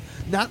price.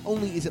 Not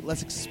only is it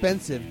less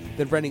expensive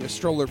than renting a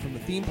stroller from the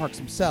theme parks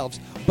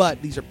themselves,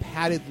 but these are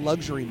padded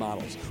luxury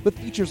models with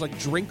features like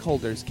drink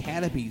holders,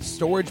 canopies,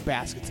 storage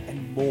baskets,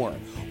 and more.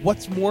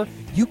 What's more,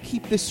 you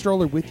keep this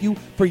stroller with you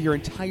for your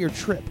entire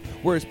trip,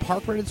 whereas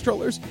park-rented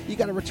strollers, you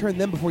got to return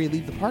them before you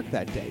leave the park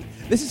that day.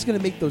 This is going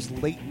to make those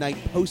late-night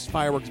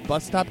post-fireworks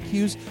bus stop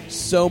queues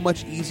so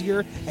much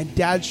easier, and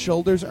Dad's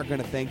shoulders are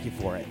going to thank you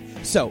for it.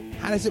 So,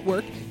 how does it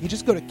work? You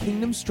just go to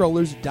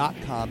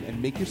KingdomStrollers.com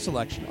and make your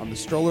selection on the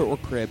stroller or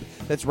crib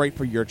that's right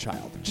for your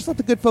child. Just let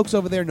the good folks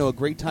over there know a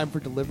great time for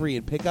delivery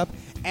and pickup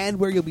and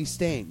where you'll be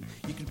staying.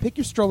 You can pick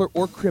your stroller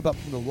or crib up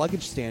from the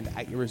luggage stand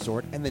at your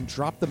resort and then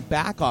drop them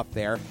back off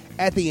there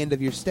at the end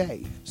of your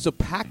stay. So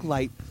pack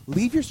light,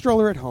 leave your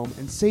stroller at home,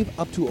 and save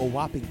up to a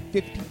whopping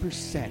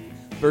 50%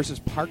 versus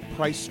park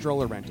price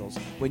stroller rentals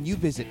when you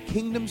visit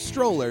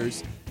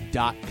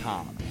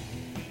KingdomStrollers.com.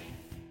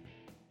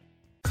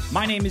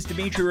 My name is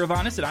Dimitri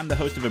Ravanis, and I'm the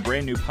host of a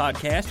brand new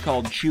podcast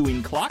called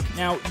Chewing Clock.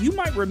 Now, you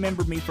might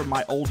remember me from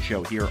my old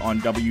show here on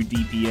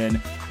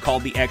WDPN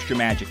called The Extra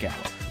Magic Hour.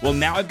 Well,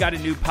 now I've got a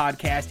new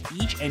podcast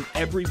each and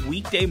every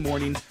weekday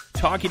morning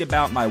talking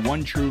about my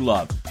one true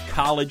love,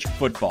 college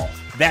football.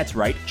 That's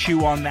right,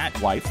 chew on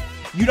that, wife.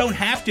 You don't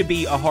have to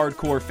be a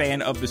hardcore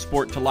fan of the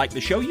sport to like the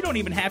show. You don't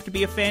even have to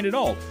be a fan at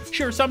all.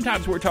 Sure,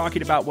 sometimes we're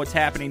talking about what's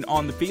happening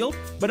on the field,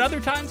 but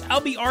other times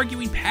I'll be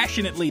arguing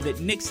passionately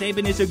that Nick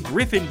Saban is a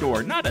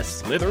Gryffindor, not a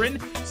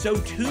Slytherin. So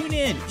tune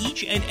in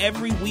each and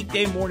every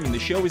weekday morning. The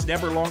show is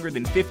never longer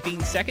than 15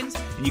 seconds,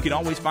 and you can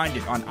always find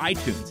it on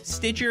iTunes,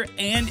 Stitcher,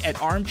 and at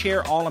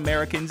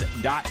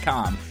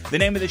ArmchairAllAmericans.com. The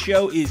name of the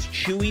show is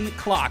Chewing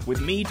Clock with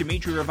me,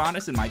 Dimitri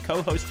Ravanis, and my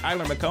co-host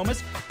Tyler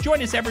McComas.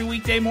 Join us every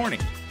weekday morning.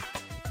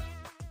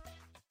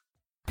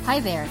 Hi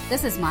there,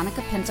 this is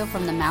Monica Pinto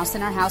from the Mouse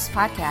in Our House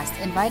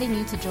podcast, inviting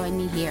you to join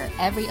me here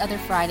every other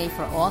Friday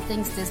for all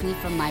things Disney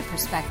from my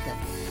perspective.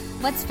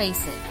 Let's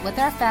face it, with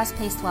our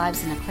fast-paced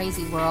lives in a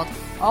crazy world,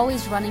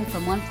 always running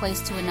from one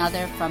place to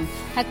another, from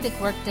hectic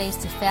workdays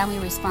to family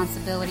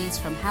responsibilities,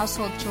 from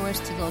household chores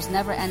to those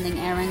never-ending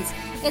errands,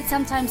 it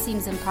sometimes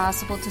seems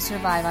impossible to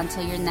survive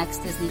until your next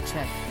Disney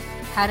trip.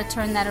 How to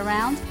turn that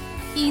around?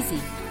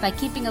 Easy, by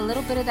keeping a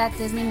little bit of that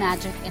Disney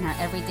magic in our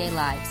everyday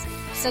lives.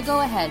 So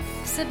go ahead,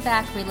 sit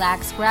back,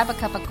 relax, grab a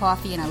cup of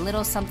coffee and a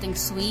little something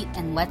sweet,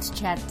 and let's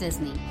chat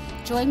Disney.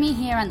 Join me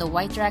here on the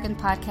White Dragon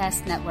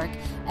Podcast Network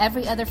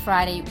every other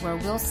Friday, where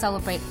we'll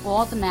celebrate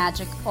all the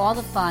magic, all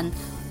the fun,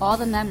 all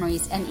the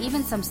memories, and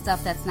even some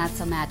stuff that's not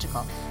so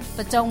magical.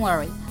 But don't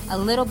worry, a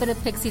little bit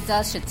of pixie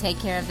dust should take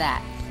care of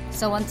that.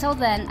 So until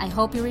then, I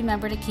hope you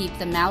remember to keep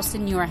the mouse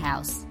in your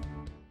house.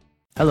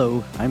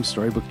 Hello, I'm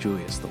Storybook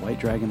Julius, the White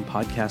Dragon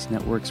Podcast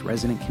Network's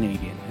resident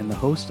Canadian and the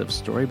host of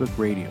Storybook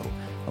Radio,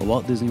 a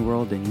Walt Disney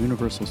World and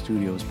Universal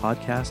Studios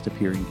podcast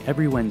appearing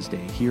every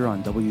Wednesday here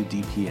on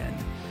WDPN.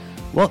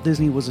 Walt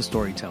Disney was a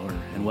storyteller,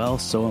 and well,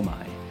 so am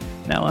I.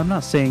 Now, I'm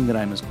not saying that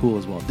I'm as cool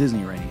as Walt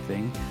Disney or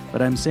anything,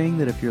 but I'm saying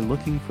that if you're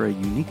looking for a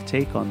unique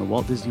take on the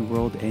Walt Disney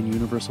World and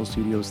Universal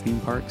Studios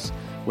theme parks,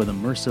 with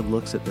immersive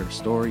looks at their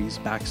stories,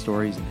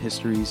 backstories, and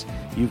histories,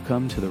 you've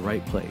come to the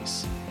right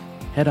place.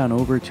 Head on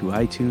over to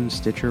iTunes,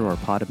 Stitcher, or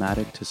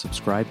Podomatic to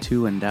subscribe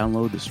to and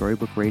download the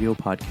Storybook Radio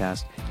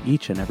podcast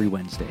each and every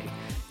Wednesday.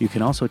 You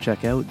can also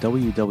check out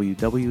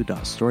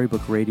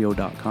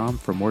www.storybookradio.com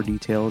for more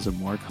details and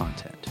more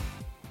content.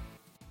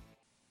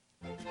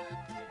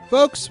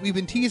 Folks, we've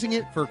been teasing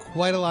it for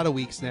quite a lot of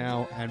weeks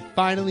now, and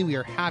finally we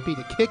are happy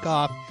to kick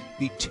off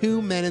the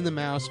Two Men and the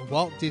Mouse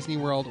Walt Disney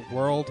World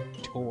World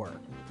Tour.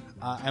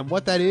 And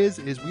what that is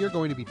we are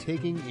going to be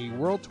taking a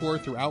world tour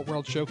throughout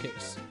World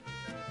Showcase.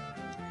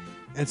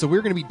 And so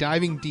we're going to be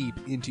diving deep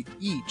into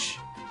each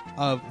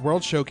of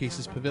World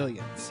Showcase's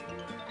pavilions.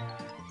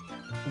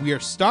 We are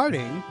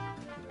starting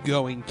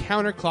going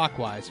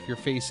counterclockwise if you're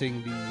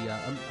facing the...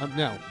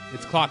 no,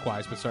 it's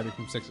clockwise, but starting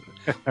from 6.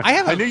 I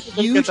have a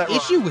huge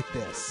issue with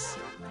this.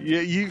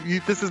 Yeah, you.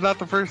 This is not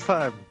the first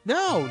time.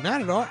 No,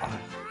 not at all. Oh,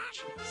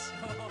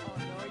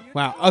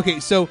 Wow. Okay,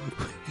 so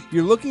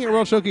you're looking at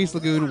World Showcase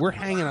Lagoon. We're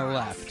hanging a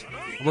left.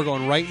 We're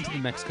going right into the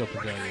Mexico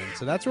Pavilion.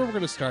 So that's where we're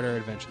going to start our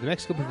adventure. The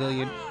Mexico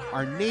Pavilion,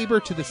 our neighbor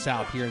to the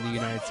south here in the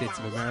United States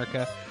of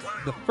America.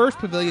 The first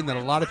pavilion that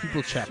a lot of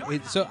people check.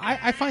 So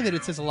I find that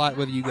it says a lot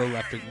whether you go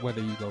left or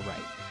whether you go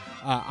right.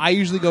 I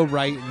usually go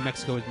right, and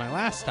Mexico is my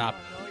last stop.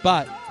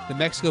 But the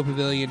Mexico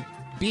Pavilion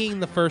being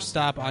the first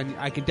stop,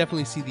 I can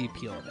definitely see the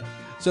appeal of it.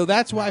 So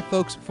that's why,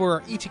 folks, for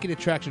our e-ticket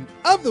attraction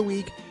of the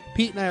week,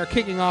 Pete and I are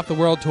kicking off the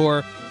world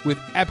tour with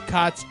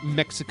Epcot's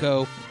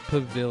Mexico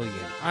Pavilion.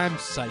 I'm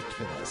psyched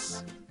for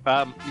this.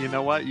 You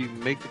know what? You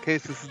make the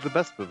case this is the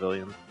best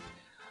pavilion.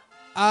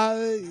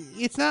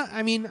 It's not.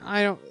 I mean,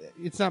 I don't.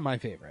 It's not my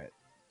favorite.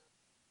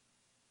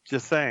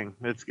 Just saying,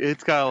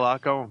 it's got a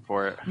lot going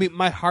for it. I mean,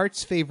 my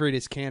heart's favorite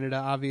is Canada,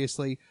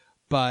 obviously,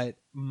 but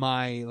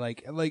my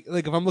like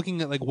if I'm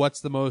looking at like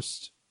what's the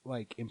most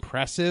like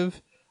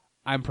impressive,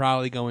 I'm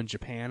probably going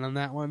Japan on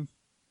that one.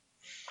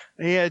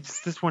 Yeah,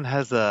 this one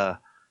has a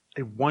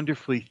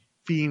wonderfully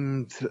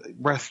themed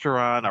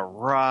restaurant, a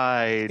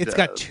ride. It's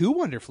got two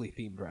wonderfully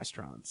themed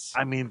restaurants.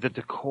 I mean, the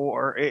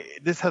decor.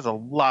 This has a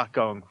lot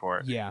going for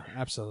it. Yeah,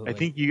 absolutely.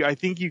 I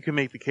think you can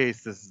make the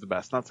case this is the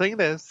best. Not saying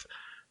it is.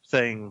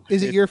 Saying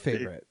is it your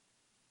favorite?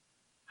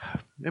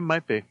 It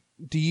might be.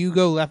 Do you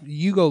go left?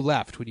 You go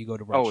left when you go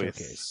to World Always.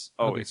 Showcase.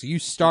 Always. Okay, so you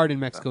start in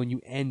Mexico and you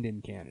end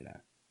in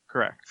Canada.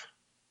 Correct.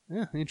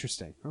 Yeah,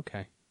 interesting.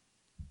 Okay.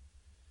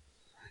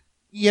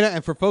 You know,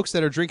 and for folks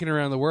that are drinking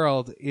around the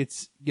world,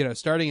 it's, you know,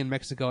 starting in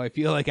Mexico, I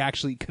feel like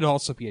actually could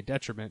also be a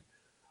detriment.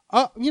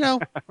 You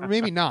know, or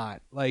maybe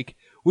not. Like,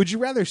 would you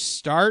rather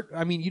start?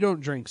 I mean, you don't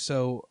drink,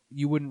 so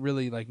you wouldn't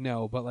really like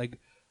know. But like,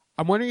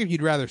 I'm wondering if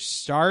you'd rather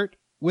start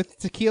with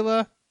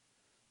tequila,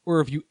 or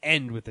if you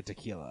end with the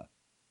tequila.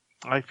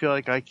 I feel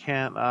like I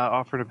can't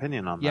offer an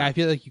opinion on that. Yeah, I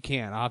feel like you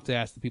can. I'll have to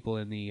ask the people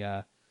in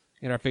the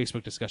in our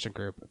Facebook discussion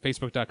group,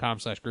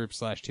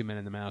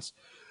 facebook.com/group/2menandthemouse.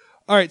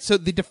 All right, so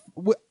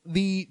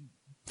the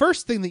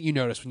first thing that you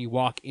notice when you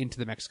walk into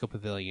the Mexico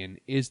Pavilion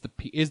is the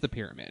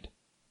pyramid.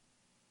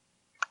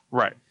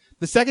 Right.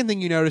 The second thing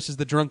you notice is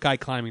the drunk guy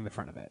climbing the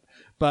front of it.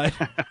 But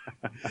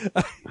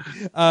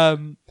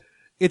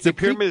it's the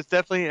pyramid is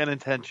definitely an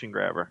attention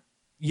grabber.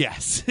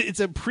 Yes, it's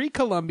a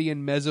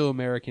pre-Columbian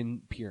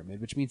Mesoamerican pyramid,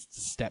 which means it's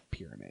a step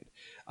pyramid.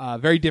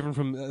 Very different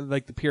from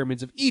like the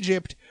pyramids of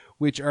Egypt,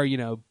 which are, you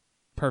know,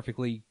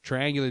 perfectly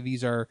triangular.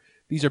 These are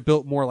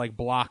built more like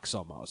blocks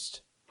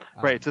almost.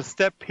 Right, it's a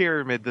step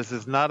pyramid. This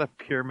is not a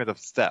pyramid of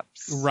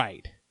steps.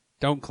 Right.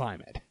 Don't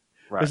climb it.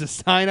 Right. There's a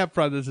sign up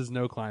front that says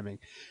no climbing.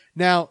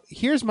 Now,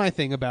 here's my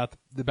thing about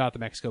the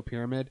Mexico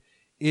Pyramid.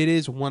 It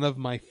is one of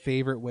my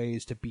favorite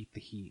ways to beat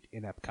the heat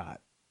in Epcot.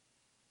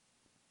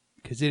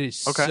 Because it is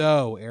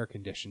so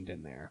air-conditioned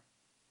in there.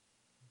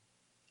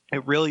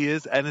 It really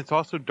is, and it's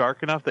also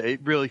dark enough that it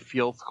really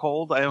feels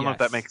cold. I don't know if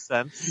that makes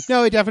sense.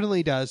 No, it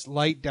definitely does.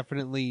 Light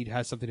definitely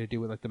has something to do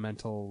with like the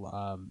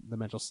mental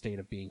state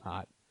of being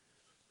hot.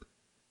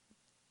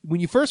 When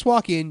you first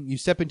walk in, you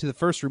step into the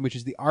first room, which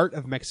is the Art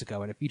of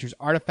Mexico, and it features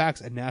artifacts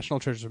and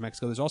national treasures of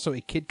Mexico. There's also a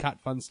Kid Cot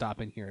Fun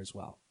Stop in here as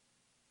well.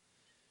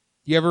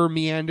 You ever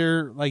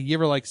meander, like you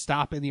ever like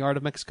stop in the Art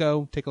of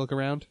Mexico, take a look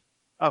around?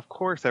 Of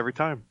course, every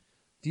time.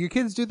 Do your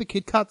kids do the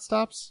Kid Cot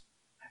stops?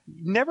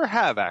 Never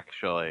have,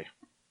 actually.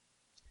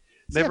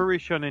 Never really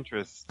shown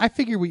interest. I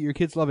figure with your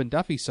kids loving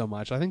Duffy so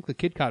much, I think the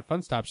Kid Cot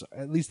Fun Stops,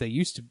 at least they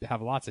used to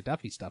have lots of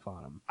Duffy stuff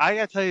on them. I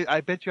gotta tell you,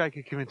 I bet you I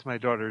could convince my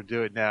daughter to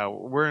do it now.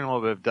 We're in a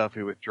little bit of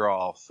Duffy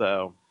withdrawal,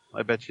 so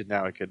I bet you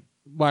now I could.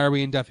 Why are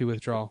we in Duffy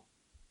withdrawal?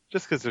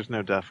 Just because there's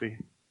no Duffy.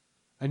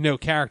 A no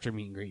character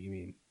meet and greet, you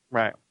mean?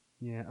 Right.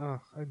 Yeah,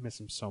 oh, I miss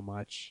him so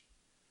much.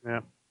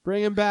 Yeah.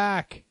 Bring him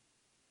back.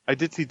 I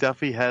did see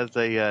Duffy has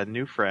a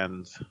new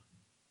friend.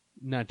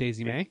 Not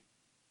Daisy May?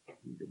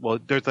 Well,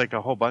 there's like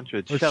a whole bunch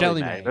of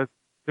Shelley May. There's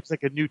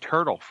like a new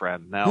turtle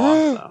friend now.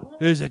 Also.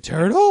 There's a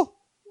turtle?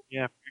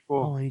 Yeah, pretty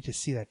cool. Oh, I need to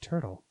see that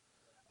turtle.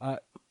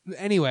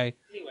 Anyway,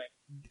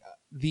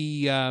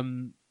 the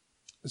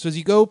so as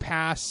you go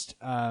past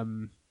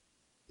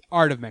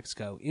Art of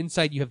Mexico,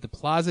 inside you have the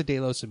Plaza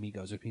de los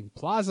Amigos, which means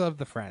Plaza of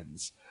the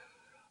Friends.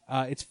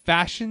 It's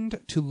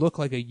fashioned to look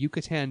like a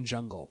Yucatan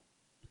jungle,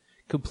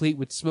 complete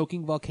with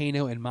smoking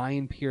volcano and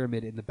Mayan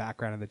pyramid in the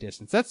background in the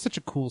distance. That's such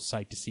a cool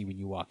sight to see when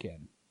you walk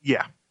in.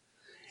 Yeah.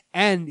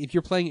 And if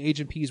you're playing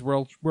Agent P's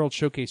World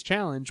Showcase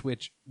Challenge,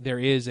 which there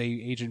is a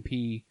Agent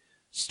P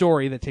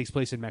story that takes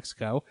place in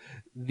Mexico,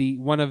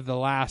 one of the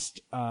last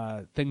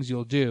things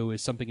you'll do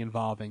is something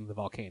involving the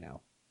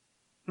volcano.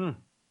 So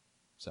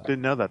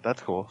didn't know that.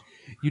 That's cool.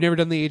 You never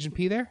done the Agent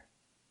P there?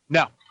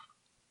 No.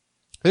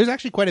 There's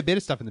actually quite a bit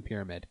of stuff in the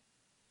pyramid.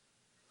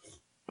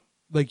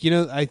 Like, you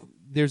know,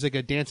 there's like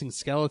a dancing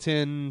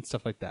skeleton,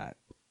 stuff like that.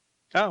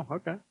 Oh,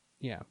 okay.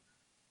 Yeah.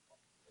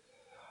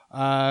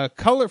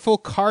 Colorful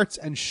carts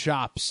and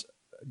shops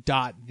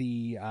dot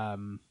the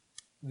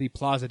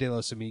Plaza de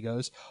los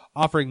Amigos,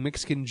 offering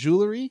Mexican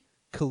jewelry,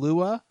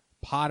 Kahlua,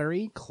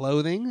 pottery,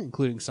 clothing,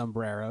 including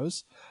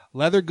sombreros,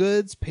 leather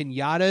goods,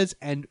 piñatas,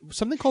 and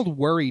something called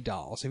worry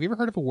dolls. Have you ever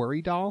heard of a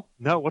worry doll?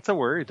 No, what's a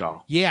worry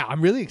doll? Yeah,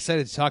 I'm really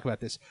excited to talk about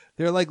this.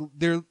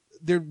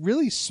 They're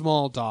really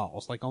small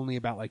dolls, like only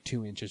about like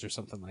 2 inches or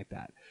something like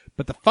that.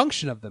 But the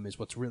function of them is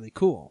what's really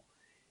cool.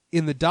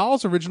 In the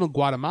doll's original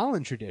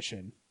Guatemalan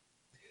tradition,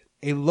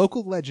 a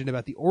local legend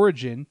about the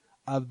origin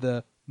of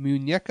the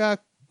Muñeca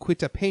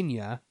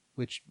Quitapeña,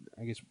 which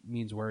I guess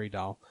means worry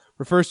doll,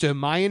 refers to a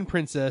Mayan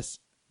princess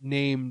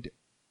named...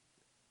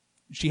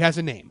 She has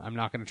a name. I'm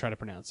not going to try to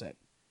pronounce it.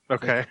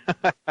 Okay.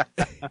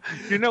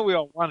 You know we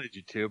all wanted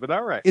you to, but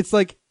all right. It's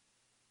like...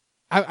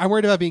 I'm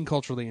worried about being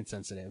culturally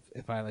insensitive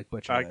if I like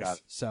butcher this. Got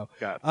it. So,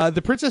 Got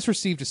the princess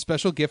received a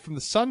special gift from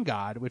the sun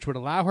god, which would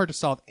allow her to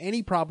solve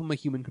any problem a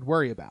human could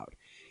worry about.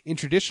 In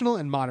traditional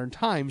and modern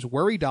times,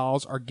 worry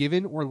dolls are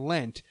given or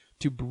lent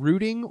to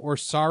brooding or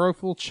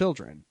sorrowful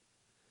children.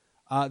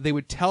 They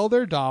would tell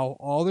their doll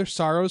all their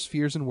sorrows,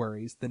 fears, and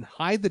worries, then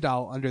hide the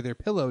doll under their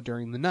pillow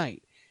during the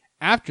night.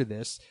 After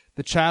this,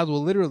 the child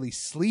will literally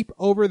sleep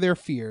over their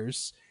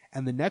fears,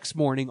 and the next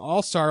morning,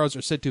 all sorrows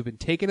are said to have been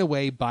taken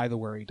away by the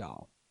worry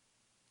doll.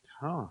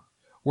 Huh.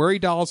 Worry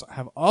dolls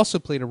have also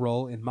played a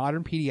role in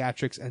modern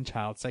pediatrics and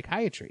child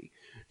psychiatry.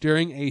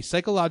 During a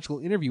psychological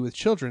interview with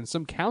children,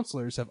 some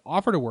counselors have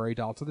offered a worry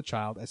doll to the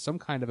child as some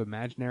kind of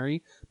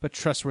imaginary but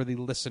trustworthy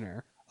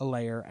listener,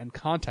 allayer, and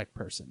contact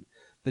person.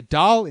 The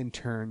doll, in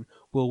turn,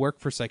 will work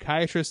for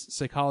psychiatrists,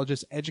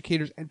 psychologists,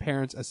 educators, and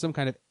parents as some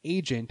kind of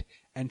agent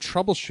and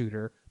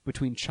troubleshooter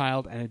between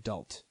child and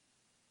adult.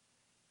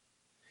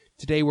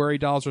 Today, worry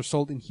dolls are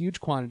sold in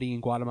huge quantity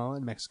in Guatemala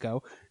and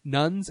Mexico.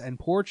 Nuns and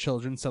poor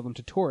children sell them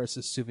to tourists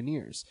as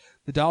souvenirs.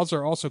 The dolls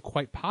are also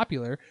quite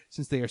popular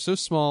since they are so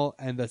small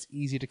and thus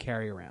easy to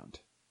carry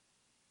around.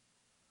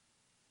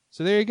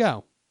 So there you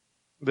go.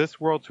 This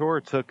world tour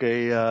took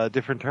a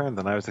different turn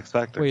than I was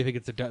expecting. Wait, you think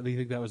you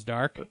think that was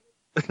dark?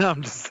 No,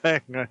 I'm just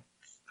saying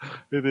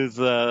it is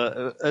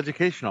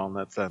educational in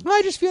that sense. Well,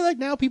 I just feel like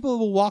now people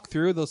will walk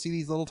through, they'll see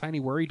these little tiny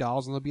worry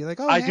dolls, and they'll be like,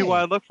 "Oh, I hey." do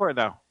want to look for it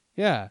now.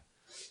 Yeah.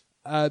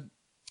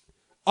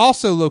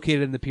 Also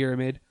located in the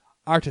pyramid,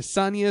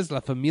 Artesanias La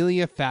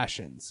Familia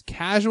Fashions,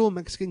 casual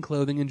Mexican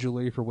clothing and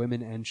jewelry for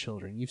women and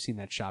children. You've seen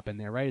that shop in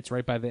there, right? It's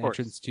right by the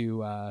entrance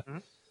to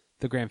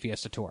the Grand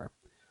Fiesta Tour.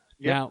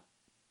 Yep. Now,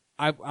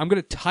 I'm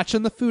going to touch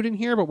on the food in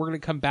here, but we're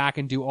going to come back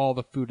and do all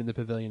the food in the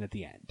pavilion at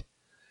the end.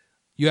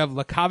 You have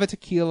La Cava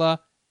Tequila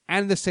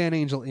and the San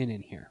Angel Inn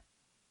in here.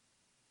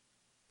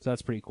 So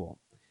that's pretty cool.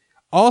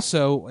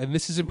 Also, and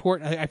this is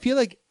important, I feel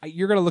like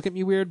you're going to look at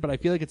me weird, but I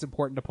feel like it's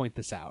important to point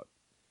this out.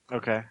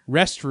 Okay.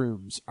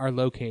 Restrooms are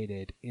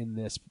located in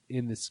this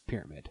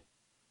pyramid.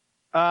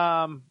 Okay,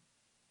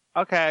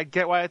 I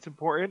get why it's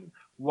important.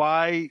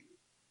 Why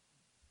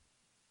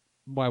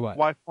what?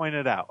 Why point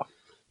it out?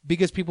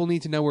 Because people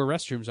need to know where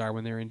restrooms are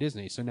when they're in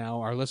Disney. So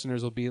now our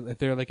listeners will be, if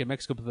they're like in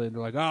Mexico Pavilion,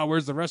 they're like, "Oh,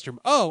 where's the restroom?"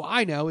 "Oh,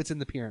 I know, it's in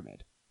the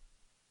pyramid."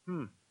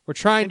 We're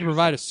trying to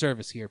provide a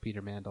service here,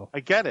 Peter Mandel.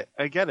 I get it.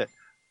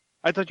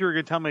 I thought you were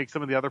going to tell me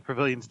some of the other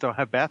pavilions don't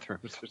have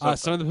bathrooms or something.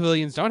 Some of the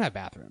pavilions don't have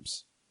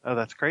bathrooms. Oh,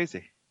 that's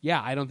crazy. Yeah,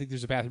 I don't think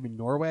there's a bathroom in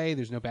Norway.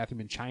 There's no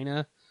bathroom in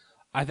China.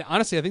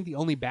 Honestly, I think the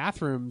only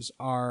bathrooms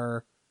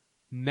are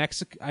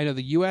Mexico. I know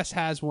the U.S.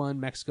 has one.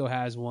 Mexico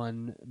has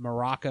one.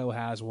 Morocco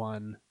has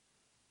one.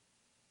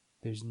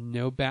 There's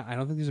no I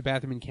don't think there's a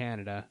bathroom in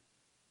Canada.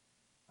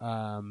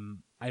 I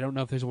don't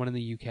know if there's one in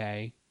the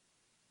U.K.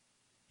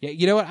 Yeah,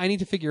 you know what? I need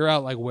to figure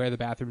out like where the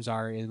bathrooms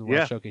are in the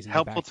World Showcase.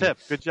 Helpful tip.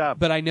 Good job.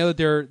 But I know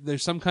that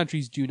there's some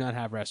countries do not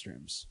have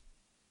restrooms.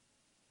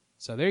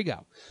 So there you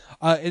go.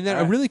 And then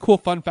a really cool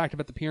fun fact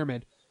about the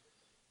pyramid.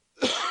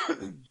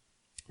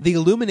 The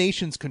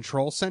Illuminations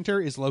Control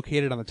Center is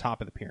located on the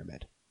top of the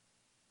pyramid.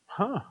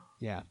 Huh.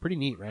 Yeah, pretty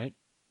neat, right?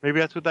 Maybe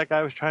that's what that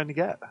guy was trying to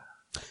get.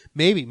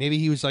 Maybe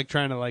he was like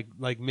trying to like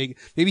make,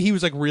 maybe he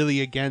was like really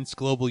against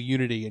global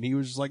unity and he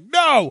was just like,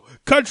 "No,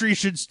 countries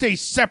should stay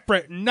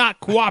separate and not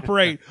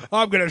cooperate.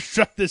 I'm going to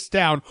shut this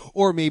down."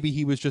 Or maybe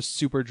he was just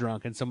super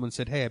drunk and someone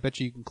said, "Hey, I bet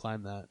you can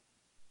climb that."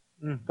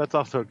 That's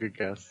also a good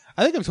guess.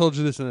 I think I've told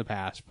you this in the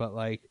past, but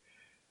like,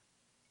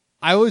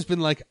 I've always been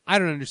like, I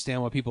don't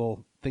understand why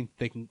people think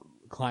they can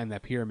climb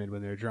that pyramid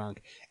when they're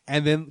drunk.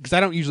 And then, because I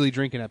don't usually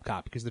drink in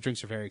Epcot because the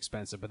drinks are very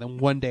expensive. But then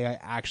one day I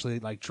actually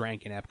like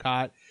drank in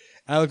Epcot.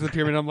 And I looked at the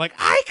pyramid and I'm like,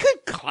 I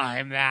could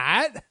climb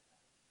that.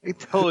 I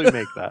totally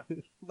make that.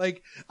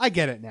 Like, I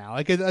get it now.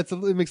 Like, it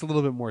makes a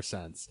little bit more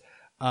sense.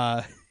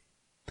 Our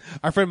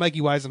friend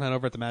Mikey Weisenhunt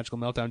over at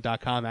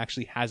themagicalmeltdown.com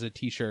actually has a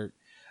t-shirt,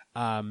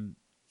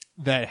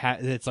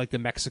 it's like the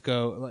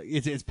Mexico,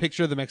 it's a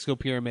picture of the Mexico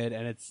pyramid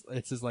and it's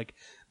this like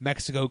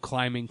Mexico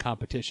climbing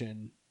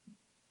competition.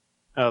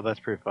 Oh, that's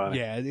pretty funny.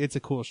 Yeah, it's a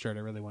cool shirt.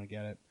 I really want to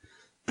get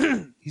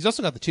it. He's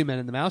also got the 2 Men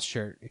in the Mouse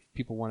shirt if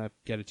people want to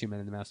get a 2 Men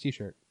in the Mouse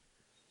t-shirt.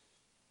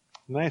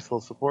 Nice little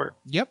support.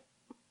 Yep.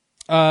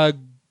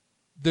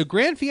 The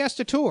Grand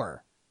Fiesta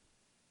Tour.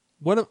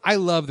 I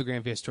love the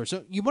Grand Fiesta Tour.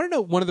 So you want to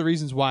know one of the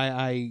reasons why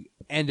I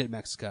end at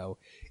Mexico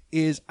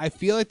is I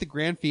feel like the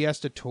Grand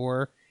Fiesta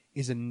Tour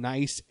is a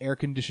nice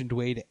air-conditioned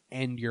way to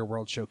end your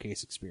World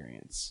Showcase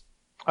experience.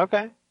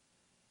 Okay.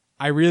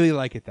 I really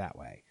like it that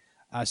way.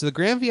 So the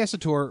Grand Fiesta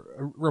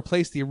Tour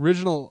replaced the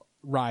original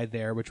ride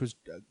there, which was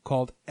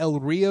called El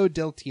Rio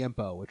del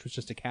Tiempo, which was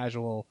just a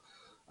casual,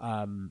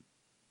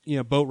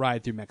 boat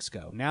ride through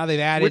Mexico. Now they've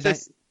added.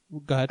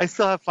 Go ahead. I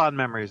still have fond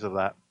memories of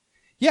that.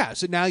 Yeah,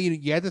 so now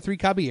you had the three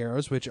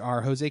caballeros, which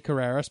are Jose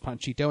Carreras,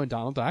 Panchito, and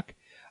Donald Duck,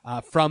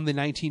 from the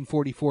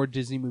 1944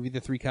 Disney movie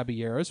The Three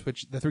Caballeros,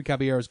 which the Three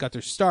Caballeros got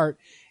their start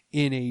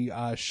in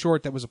a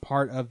short that was a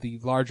part of the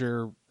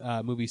larger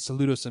movie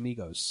Saludos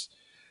Amigos.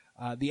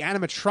 The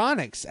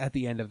animatronics at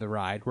the end of the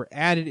ride were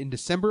added in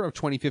December of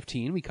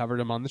 2015. We covered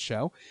them on the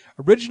show.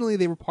 Originally,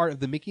 they were part of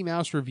the Mickey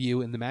Mouse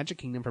Revue in the Magic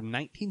Kingdom from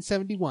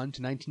 1971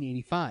 to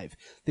 1985.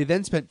 They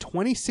then spent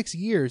 26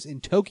 years in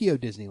Tokyo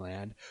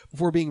Disneyland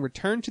before being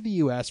returned to the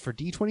U.S. for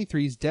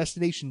D23's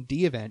Destination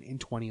D event in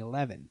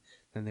 2011.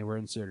 Then they were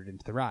inserted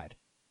into the ride.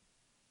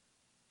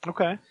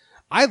 Okay.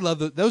 I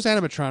love those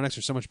animatronics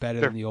are so much better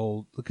than the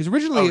old, because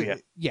originally,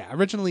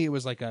 originally it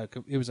was like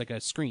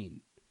a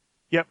screen.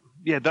 Yep.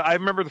 Yeah, I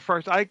remember the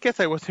first. I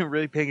guess I wasn't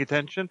really paying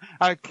attention.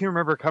 I can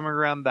remember coming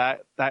around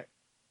that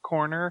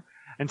corner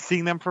and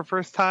seeing them for the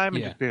first time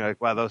and just being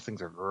like, "Wow, those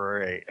things are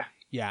great."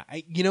 Yeah,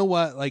 you know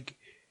what? Like,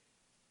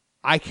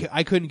 I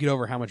couldn't get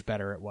over how much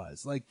better it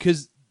was. Like,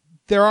 because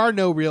there are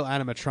no real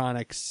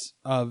animatronics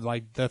of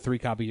like the Three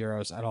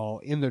Caballeros at all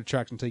in the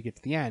attraction until you get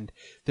to the end.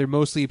 They're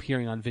mostly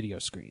appearing on video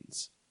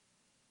screens.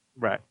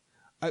 Right.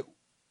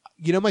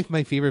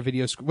 My favorite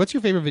video. What's your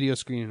favorite video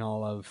screen in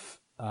all of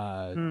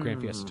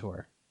Grand Fiesta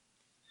Tour?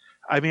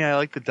 I mean, I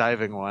like the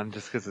diving one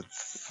just because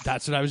it's...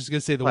 That's what I was just going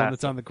to say. The one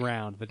that's on the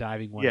ground. The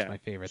diving one is my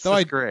favorite.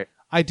 Though great.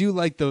 I do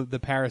like the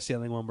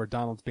parasailing one where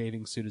Donald's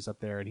bathing suit is up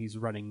there and he's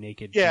running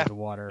naked through the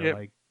water. Yep.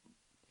 Like,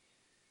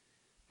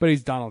 but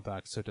he's Donald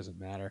Duck, so it doesn't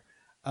matter.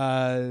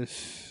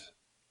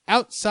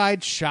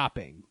 Outside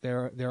shopping.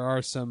 There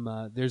are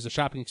some... there's a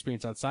shopping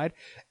experience outside.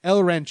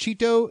 El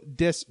Ranchito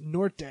del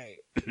Norte,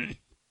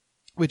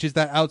 which is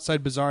that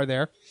outside bazaar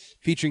there,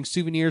 featuring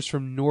souvenirs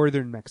from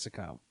northern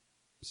Mexico.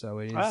 So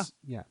it is,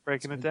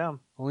 breaking it down.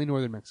 Only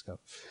northern Mexico.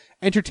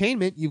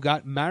 Entertainment, you've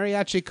got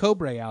Mariachi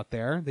Cobre out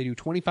there. They do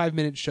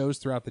 25-minute shows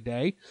throughout the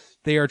day.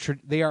 They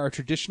are a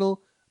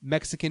traditional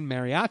Mexican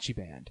mariachi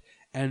band.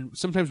 And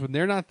sometimes when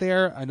they're not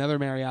there, another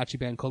mariachi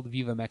band called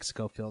Viva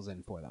Mexico fills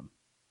in for them.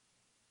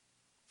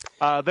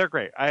 They're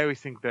great. I always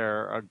think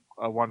they're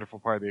a wonderful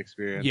part of the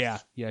experience.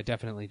 Yeah,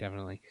 definitely.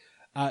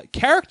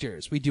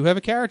 Characters. We do have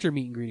a character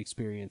meet and greet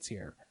experience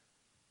here.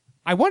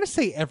 I want to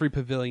say every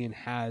pavilion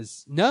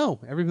has... No,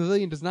 every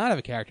pavilion does not have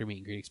a character meet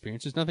and greet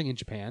experience. There's nothing in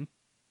Japan.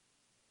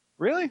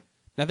 Really?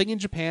 Nothing in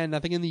Japan,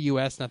 nothing in the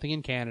U.S., nothing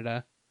in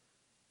Canada.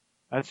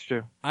 That's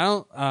true. I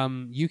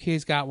don't...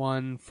 UK's got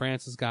one.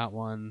 France has got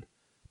one.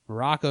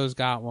 Morocco's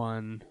got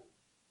one.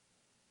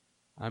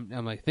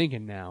 I'm like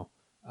thinking now.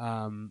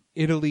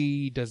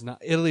 Italy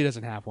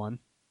doesn't have one.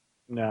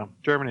 No,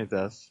 Germany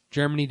does.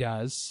 Germany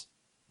does.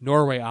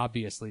 Norway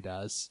obviously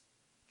does.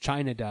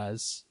 China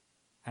does.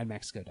 And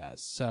Mexico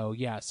does. So,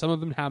 yeah, some of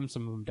them have them,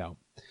 some of them don't.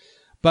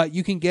 But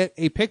you can get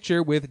a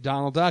picture with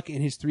Donald Duck in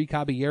his Three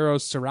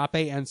Caballeros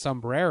serape and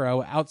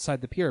sombrero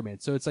outside the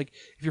pyramid. So it's like,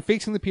 if you're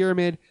facing the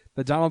pyramid,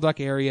 the Donald Duck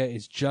area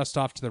is just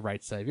off to the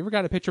right side. Have you ever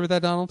got a picture with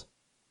that, Donald?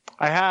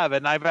 I have,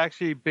 and I've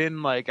actually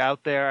been like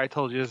out there. I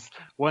told you just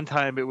one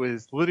time it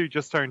was literally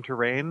just starting to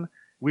rain.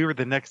 We were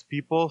the next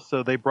people,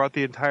 so they brought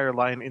the entire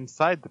line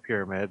inside the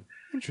pyramid.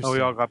 Interesting. And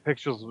we all got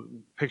pictures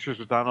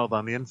with Donald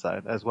on the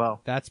inside as well.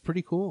 That's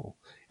pretty cool.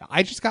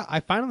 I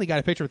finally got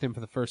a picture with him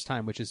for the first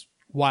time, which is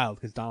wild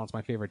because Donald's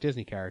my favorite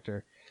Disney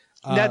character.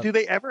 Now, do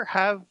they ever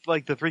have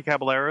like the Three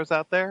Caballeros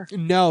out there?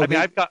 No. I mean,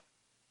 I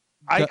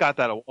got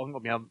that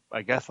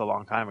I guess a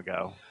long time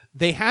ago.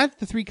 They had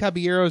the Three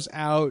Caballeros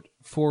out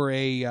for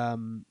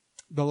the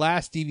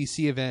last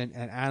DVC event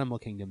at Animal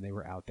Kingdom. They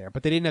were out there,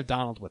 but they didn't have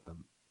Donald with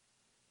them.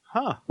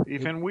 Huh?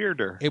 Even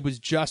weirder. It was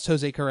just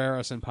Jose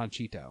Carreras and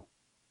Panchito.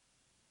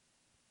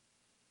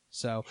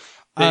 So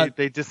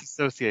they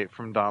disassociate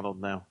from Donald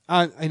now.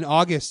 In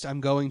August,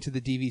 I'm going to the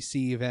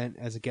DVC event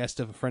as a guest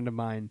of a friend of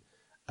mine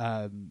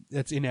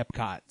that's in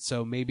Epcot.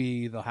 So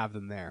maybe they'll have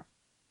them there.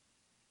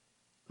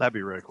 That'd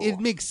be really cool. It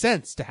makes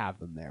sense to have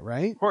them there,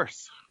 right? Of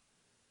course.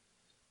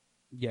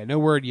 Yeah, no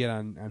word yet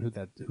on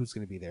who's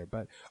going to be there.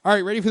 But all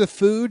right, ready for the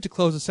food to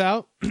close us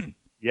out?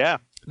 Yeah.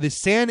 The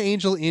San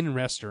Angel Inn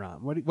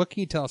restaurant. What can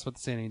you tell us about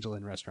the San Angel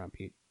Inn restaurant,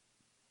 Pete?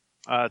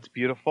 It's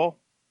beautiful.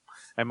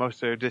 And most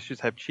of their dishes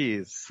have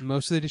cheese.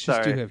 Most of the dishes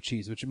do have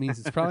cheese, which means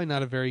it's probably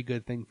not a very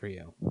good thing for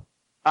you.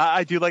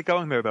 I do like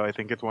going there, though. I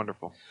think it's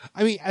wonderful.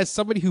 I mean, as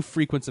somebody who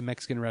frequents a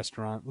Mexican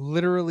restaurant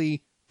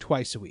literally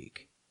twice a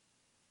week.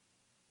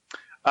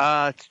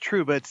 It's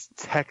true, but it's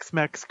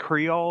Tex-Mex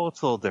Creole.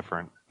 It's a little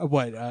different.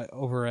 What?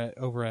 Over at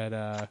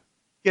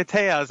Yeah,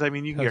 Tejas. I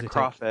mean, you can get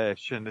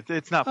crawfish, and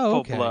it's not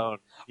full blown.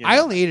 I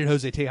only ate at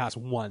Jose Tejas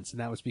once, and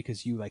that was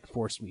because you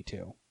forced me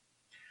to.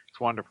 It's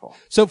wonderful.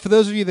 So, for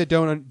those of you that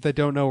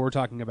don't know what we're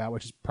talking about,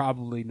 which is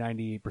probably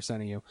 98%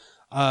 of you,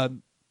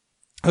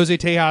 Jose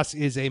Tejas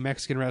is a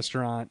Mexican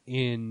restaurant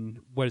in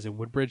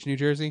Woodbridge, New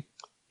Jersey.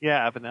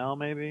 Yeah, Avenel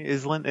maybe.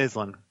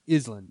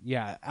 Island.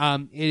 Yeah.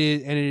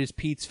 It is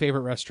Pete's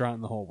favorite restaurant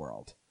in the whole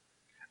world.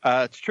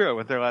 It's true. I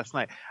went there last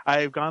night.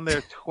 I've gone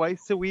there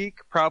twice a week,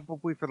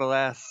 probably for the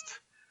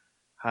last,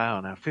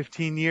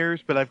 15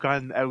 years, but I've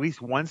gone at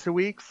least once a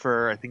week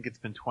for, I think it's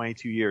been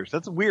 22 years.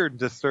 That's weird and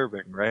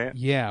disturbing, right?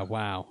 Yeah,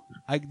 wow.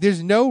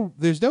 There's no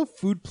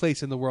food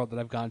place in the world that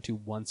I've gone to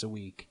once a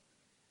week.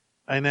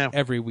 I know.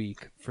 Every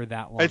week for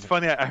that long. It's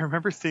funny. I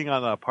remember seeing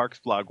on a Parks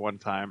blog one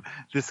time,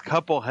 this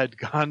couple had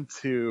gone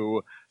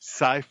to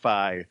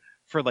Sci-Fi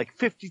for like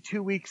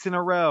 52 weeks in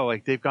a row.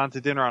 Like they've gone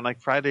to dinner on like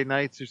Friday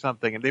nights or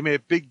something, and they made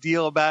a big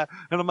deal about it.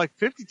 And I'm like,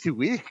 52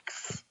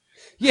 weeks?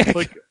 Yeah.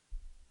 Like,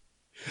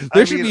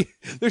 there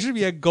should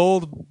be a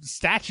gold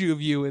statue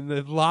of you in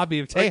the lobby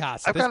of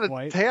Tejas at this point. I've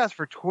gone to Tejas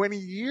for 20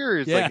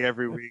 years, like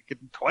every week,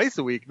 and twice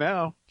a week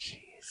now.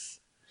 Jeez.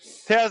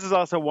 Tejas is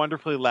also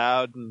wonderfully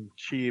loud and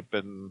cheap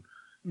and,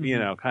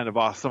 kind of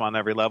awesome on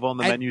every level, and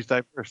the menu's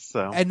diverse.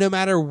 So. And no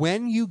matter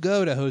when you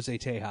go to Jose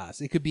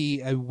Tejas, it could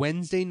be a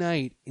Wednesday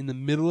night in the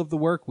middle of the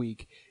work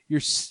week, you're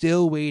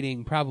still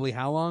waiting probably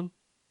how long?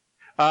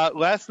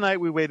 Last night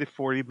we waited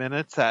 40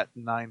 minutes at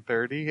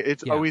 9:30.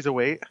 It's always a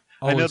wait.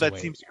 I know that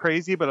seems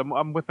crazy, but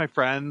I'm with my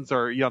friends,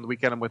 or on the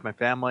weekend I'm with my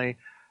family.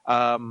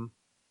 The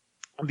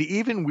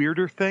even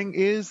weirder thing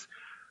is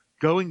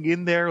going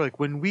in there, like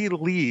when we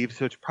leave,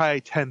 so it's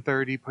probably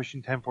 10:30,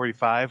 pushing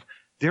 10:45.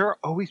 There are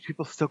always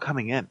people still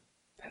coming in.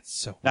 That's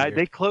so weird. Now,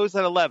 they close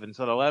at 11,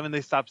 so at 11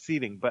 they stop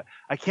seating. But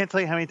I can't tell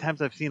you how many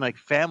times I've seen like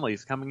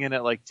families coming in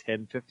at like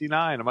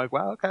 10:59. I'm like,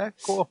 wow, okay,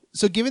 cool.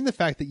 So given the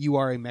fact that you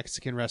are a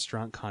Mexican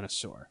restaurant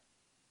connoisseur,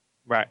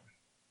 right?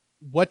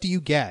 What do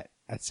you get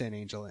at San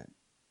Angel Inn?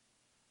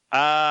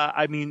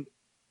 I mean,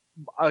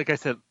 like I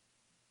said,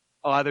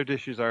 a lot of their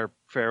dishes are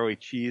fairly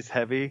cheese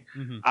heavy.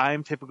 Mm-hmm.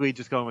 I'm typically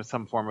just going with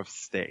some form of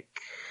steak.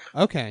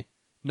 Okay.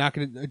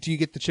 Do you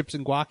get the chips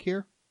and guac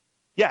here?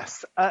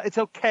 Yes. It's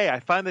okay.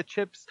 I find the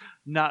chips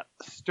not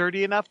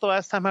sturdy enough the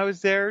last time I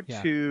was there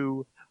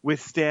to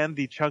withstand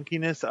the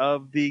chunkiness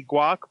of the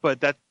guac, but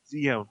that,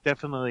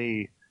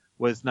 definitely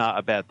was not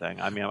a bad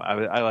thing. I mean,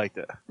 I liked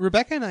it.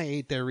 Rebecca and I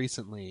ate there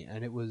recently,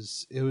 and it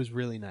was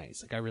really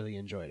nice. Like, I really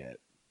enjoyed it.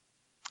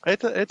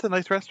 It's a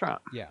nice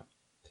restaurant. Yeah.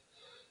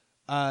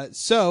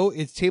 So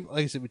it's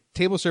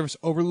table service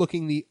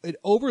it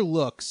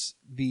overlooks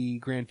the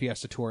Grand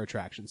Fiesta Tour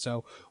attraction.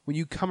 So when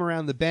you come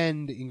around the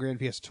bend in Grand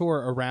Fiesta Tour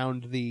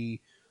around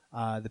the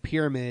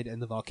pyramid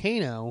and the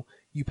volcano,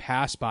 you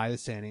pass by the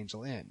San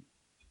Angel Inn,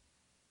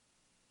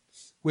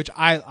 which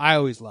I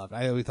always loved.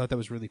 I always thought that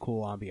was really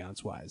cool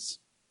ambiance wise.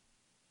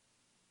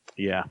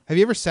 Yeah. Have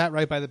you ever sat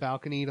right by the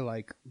balcony to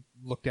like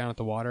look down at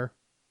the water?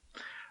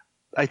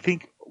 I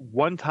think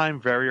one time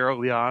very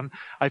early on.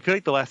 I feel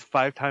like the last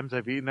 5 times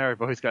I've eaten there,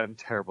 I've always gotten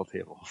terrible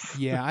tables.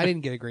 Yeah, I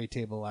didn't get a great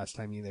table last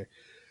time either.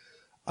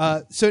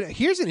 So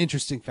here's an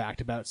interesting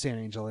fact about San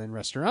Angel Inn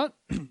restaurant.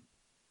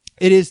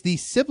 It is the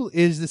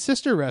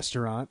sister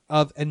restaurant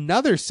of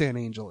another San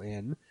Angel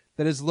Inn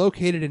that is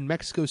located in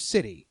Mexico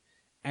City,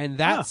 and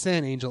that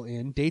San Angel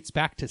Inn dates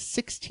back to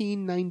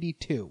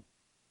 1692.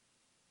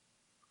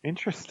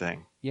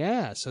 Interesting.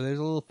 Yeah, so there's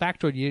a little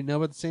factoid you didn't know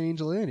about the San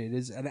Angel Inn. It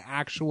is an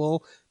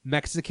actual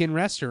Mexican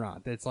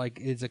restaurant that's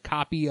it's a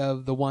copy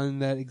of the one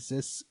that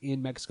exists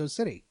in Mexico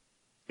City.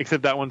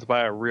 Except that one's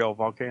by a real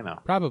volcano.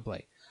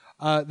 Probably.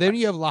 Then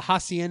you have La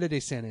Hacienda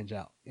de San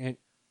Angel. And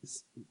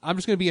I'm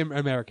just going to be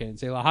American and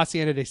say La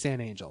Hacienda de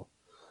San Angel.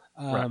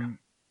 Right.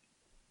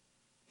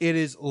 It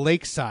is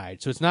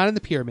lakeside, so it's not in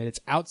the pyramid. It's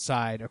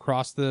outside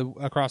across the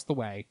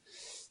way.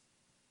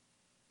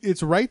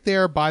 It's right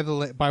there by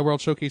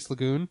World Showcase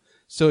Lagoon.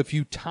 So if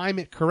you time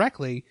it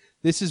correctly,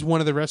 this is one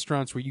of the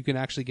restaurants where you can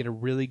actually get a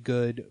really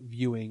good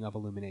viewing of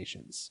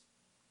illuminations.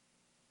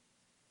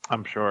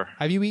 I'm sure.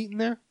 Have you eaten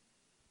there?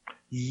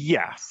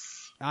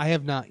 Yes. I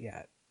have not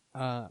yet.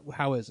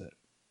 How is it?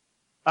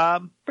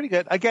 Pretty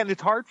good. Again,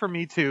 it's hard for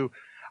me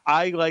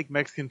I like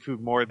Mexican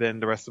food more than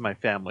the rest of my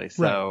family.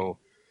 So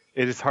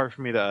It is hard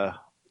for me to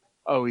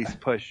always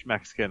push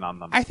Mexican on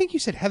them. I think you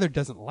said Heather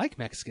doesn't like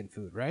Mexican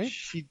food, right?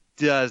 She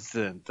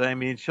doesn't. I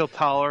mean, she'll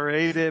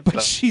tolerate it.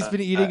 But she's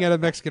been eating at a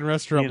Mexican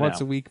restaurant once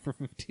a week for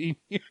 15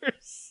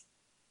 years.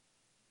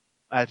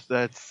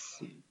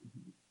 That's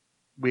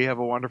we have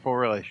a wonderful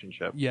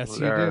relationship. Yes,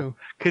 you do.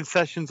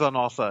 Concessions on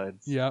all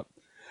sides. Yep.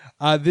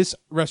 This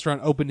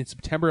restaurant opened in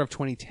September of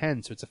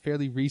 2010, so it's a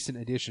fairly recent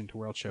addition to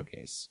World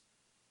Showcase.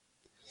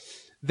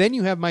 Then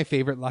you have my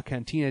favorite, La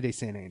Cantina de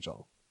San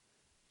Angel.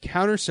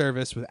 Counter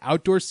service with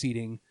outdoor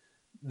seating,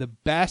 the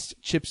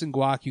best chips and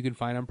guac you can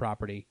find on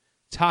property,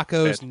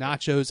 tacos,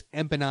 nachos,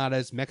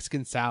 empanadas,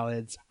 Mexican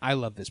salads. I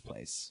love this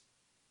place.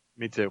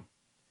 Me too.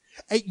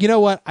 Hey, you know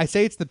what? I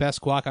say it's the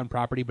best guac on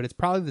property, but it's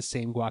probably the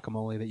same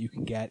guacamole that you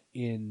can get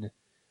in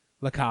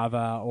La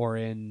Cava or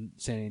in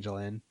San Angel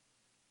Inn.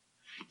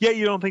 Yeah,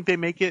 you don't think they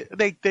make it?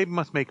 They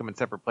must make them in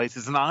separate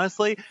places. And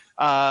honestly,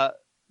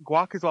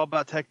 guac is all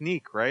about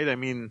technique, right? I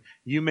mean,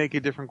 you make a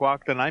different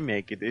guac than I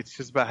make it. It's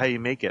just about how you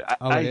make it.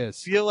 It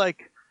is.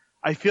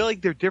 I feel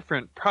like they're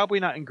different. Probably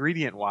not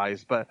ingredient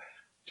wise, but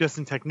just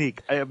in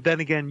technique. Then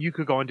again, you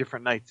could go on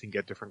different nights and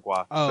get different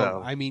guac. Oh,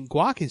 so. I mean,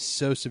 guac is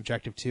so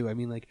subjective too. I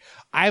mean, like,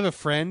 I have a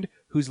friend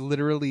who's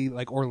literally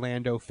like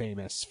Orlando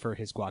famous for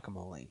his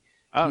guacamole.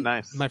 Oh,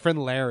 nice. My friend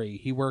Larry,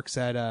 he works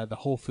at the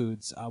Whole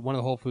Foods, one of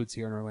the Whole Foods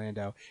here in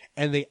Orlando,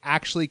 and they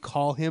actually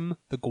call him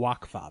the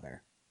Guac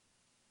Father.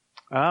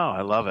 Oh,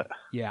 I love it.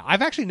 Yeah,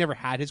 I've actually never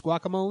had his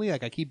guacamole.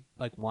 Like, I keep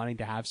like wanting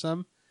to have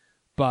some,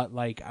 but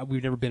like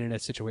we've never been in a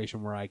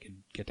situation where I could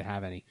get to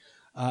have any.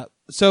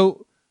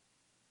 So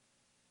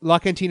La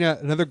Cantina,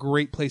 another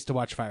great place to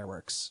watch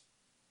fireworks.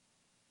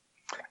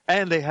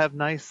 And they have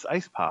nice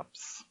ice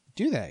pops.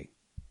 Do they?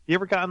 You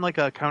ever gotten like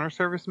a counter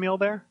service meal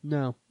there?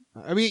 No.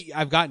 I mean,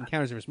 I've gotten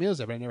counter service meals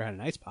there, but I never had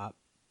an ice pop.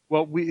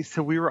 Well, we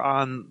were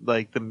on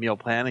like the meal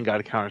plan and got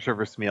a counter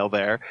service meal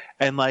there,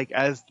 and like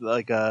as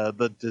like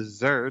the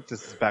dessert,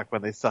 this is back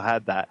when they still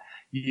had that,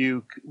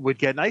 you would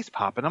get an ice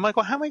pop, and I'm like,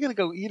 well, how am I going to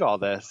go eat all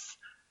this?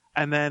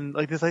 And then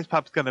like this ice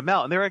pop's going to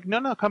melt, and they're like,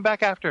 no, come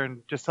back after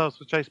and just tell us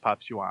which ice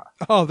pops you want.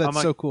 Oh, that's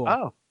like, so cool.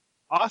 Oh,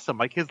 awesome!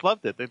 My kids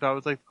loved it. They thought it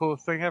was like the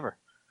coolest thing ever.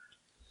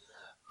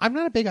 I'm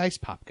not a big ice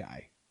pop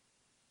guy.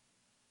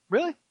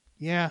 Really?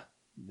 Yeah,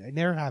 I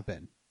never have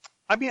been.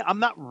 I mean, I'm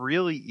not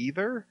really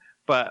either.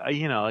 But,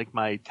 you know, like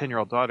my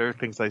 10-year-old daughter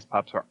thinks ice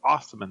pops are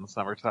awesome in the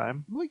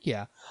summertime. Well,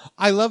 yeah.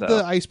 I love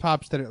the ice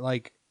pops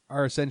that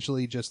are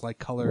essentially just like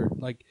colored,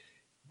 like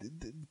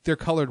they're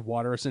colored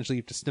water. Essentially,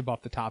 you have to snip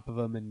off the top of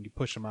them and you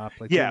push them up.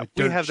 Like, yeah,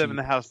 we have them in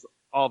the house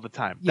all the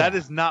time. Yeah. That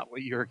is not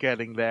what you're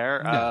getting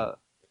there. No.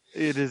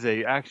 It is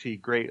actually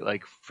great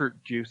like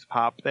fruit juice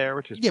pop there,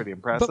 which is pretty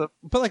impressive.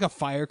 But like a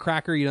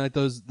firecracker, you know, like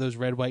those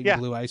red, white, and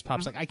blue ice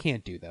pops. Like I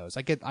can't do those.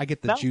 I get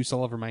the juice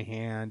all over my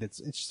hand. It's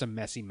just a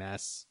messy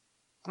mess.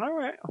 All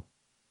right.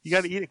 You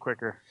got to eat it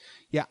quicker.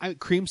 Yeah,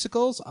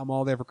 creamsicles, I'm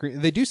all there for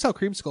cream. They do sell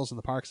creamsicles in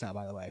the parks now,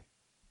 by the way.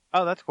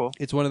 Oh, that's cool.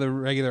 It's one of the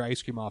regular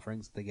ice cream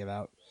offerings that they give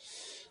out.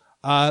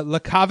 La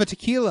Cava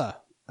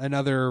Tequila,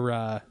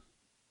 another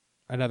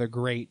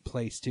great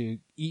place to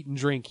eat and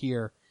drink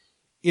here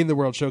in the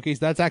World Showcase.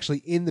 That's actually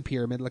in the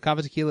Pyramid. La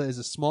Cava Tequila is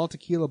a small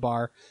tequila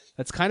bar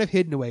that's kind of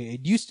hidden away.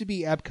 It used to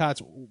be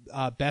Epcot's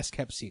best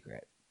kept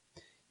secret.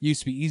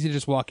 Used to be easy to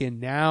just walk in.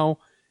 Now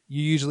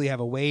you usually have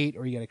a wait,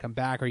 or you got to come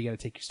back, or you got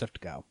to take your stuff to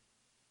go.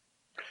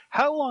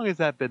 How long has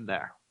that been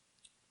there?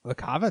 La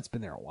Cava, it's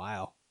been there a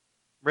while.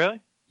 Really?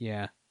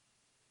 Yeah.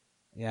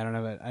 I don't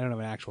have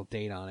an actual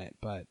date on it,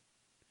 but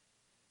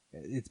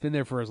it's been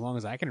there for as long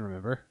as I can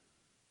remember.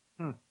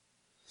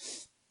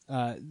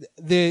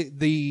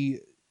 The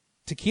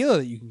tequila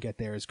that you can get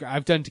there is great.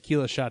 I've done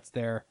tequila shots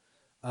there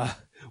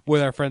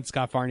with our friend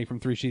Scott Farney from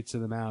Three Sheets to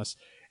the Mouse.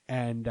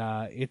 And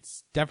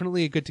it's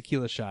definitely a good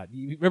tequila shot.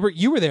 Remember,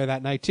 you were there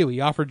that night, too. He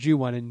offered you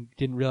one and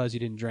didn't realize you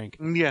didn't drink.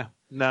 Yeah.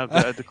 No,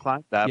 I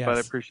declined that, yes. But I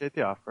appreciate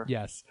the offer.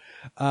 Yes.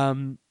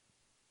 But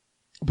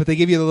they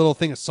give you the little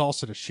thing of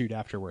salsa to shoot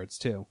afterwards,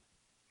 too.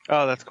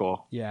 Oh, that's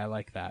cool. Yeah, I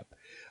like that.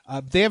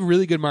 They have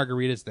really good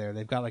margaritas there.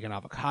 They've got like an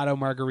avocado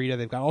margarita.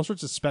 They've got all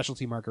sorts of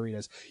specialty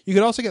margaritas. You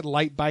can also get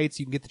light bites.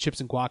 You can get the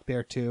chips and guac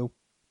there, too.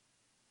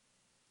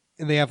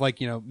 And they have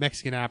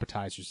Mexican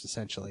appetizers,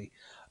 essentially.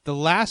 The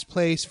last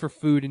place for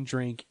food and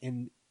drink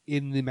in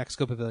the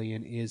Mexico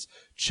Pavilion is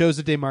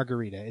Choza de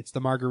Margarita. It's the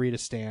margarita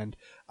stand.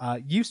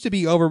 Used to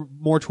be over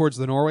more towards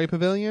the Norway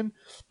Pavilion,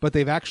 but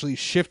they've actually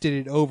shifted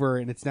it over,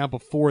 and it's now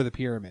before the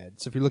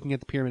pyramid. So if you're looking at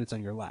the pyramid, it's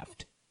on your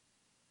left.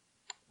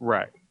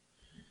 Right.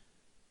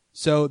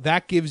 So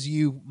that gives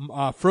you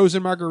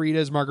frozen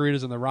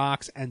margaritas on the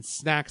rocks, and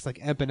snacks like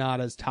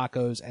empanadas,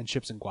 tacos, and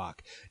chips and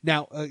guac.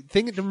 Now, a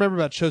thing to remember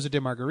about Choza de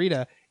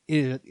Margarita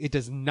is it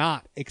does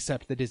not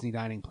accept the Disney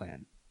dining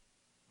plan.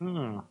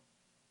 So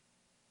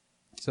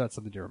that's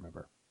something to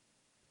remember.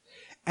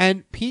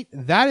 And Pete,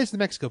 that is the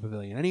Mexico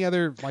Pavilion. Any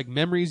other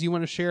memories you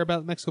want to share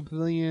about the Mexico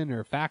Pavilion,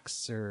 or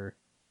facts, or?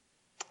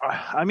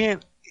 I mean,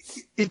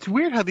 it's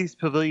weird how these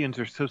pavilions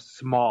are so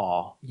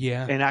small.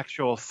 Yeah. In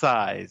actual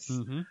size.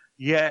 Mm-hmm.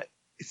 Yet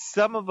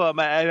some of them,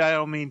 I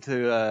don't mean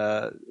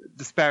to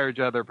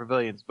disparage other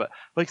pavilions, but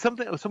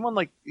someone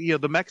like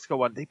the Mexico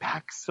one, they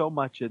pack so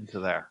much into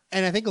there.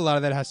 And I think a lot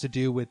of that has to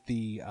do with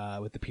the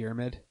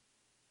pyramid.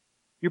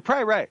 You're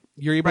probably right.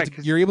 You're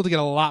able to get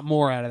a lot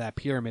more out of that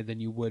pyramid than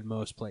you would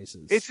most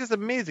places. It's just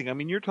amazing. I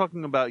mean, you're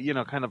talking about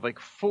kind of like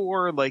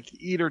 4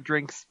 eat or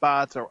drink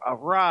spots, or a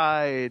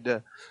ride,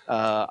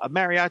 a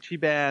mariachi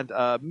band,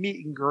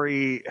 meet and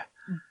greet.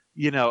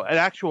 An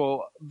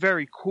actual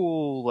very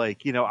cool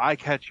eye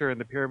catcher in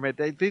the pyramid.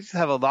 They just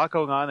have a lot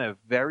going on in a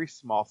very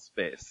small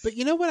space. But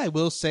you know what I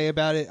will say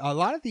about it? A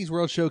lot of these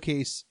World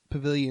Showcase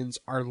pavilions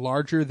are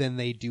larger than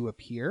they do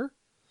appear.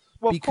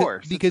 Well, of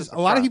course. Because a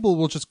lot of people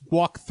will just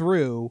walk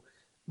through,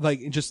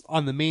 just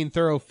on the main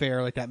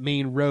thoroughfare, that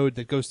main road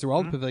that goes through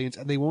all the pavilions,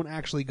 and they won't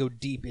actually go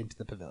deep into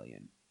the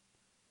pavilion.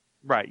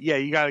 Right. Yeah,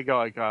 you got to go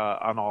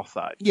on all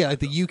sides. Yeah,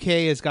 the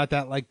UK has got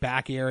that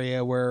back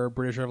area where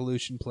British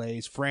Revolution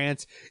plays.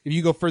 France, if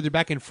you go further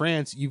back in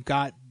France, you've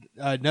got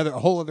a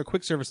whole other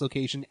quick service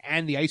location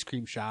and the ice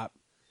cream shop.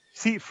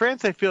 See,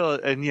 France, I feel,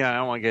 and I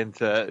don't want to get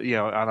into,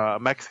 on a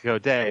Mexico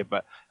day,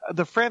 but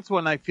the France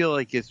one I feel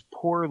like is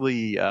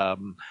poorly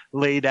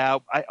laid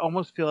out. I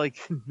almost feel like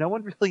no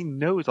one really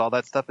knows all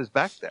that stuff is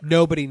back there.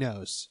 Nobody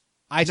knows.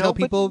 I tell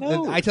people,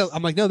 knows.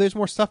 I'm like, no, there's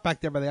more stuff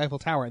back there by the Eiffel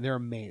Tower, and they're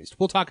amazed.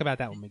 We'll talk about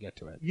that when we get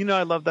to it.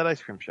 I love that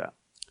ice cream shop.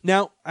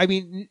 Now, I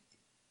mean,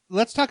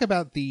 let's talk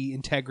about the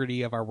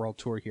integrity of our world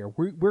tour here.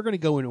 We're going to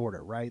go in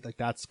order, right? Like,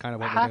 that's kind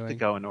of what we're doing. Have to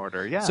go in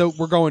order, yeah. So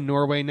we're going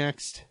Norway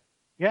next?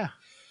 Yeah.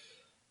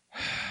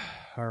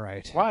 All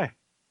right. Why?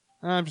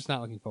 I'm just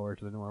not looking forward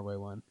to the Norway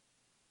one.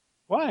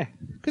 Why?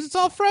 Because it's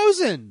all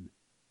frozen.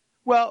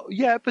 Well,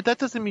 yeah, but that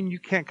doesn't mean you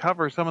can't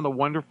cover some of the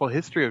wonderful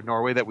history of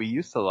Norway that we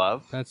used to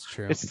love. That's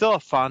true. It's still a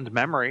fond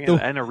memory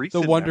and a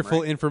recent The wonderful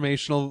memory.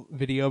 informational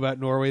video about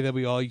Norway that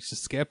we all used to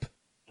skip.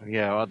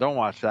 Yeah, well, don't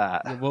watch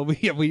that. Well,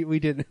 we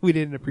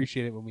didn't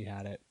appreciate it when we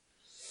had it.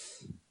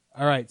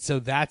 All right, so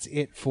that's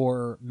it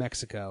for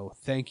Mexico.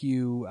 Thank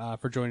you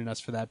for joining us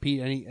for that,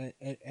 Pete.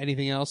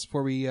 Anything else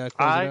before we close it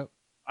out?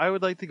 I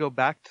would like to go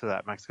back to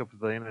that Mexico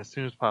Pavilion as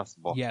soon as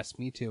possible. Yes,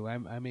 me too.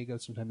 I may go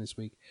sometime this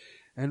week.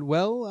 And,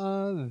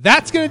 well,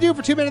 that's going to do it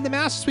for 2 Men in the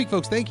Mouse this week,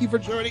 folks. Thank you for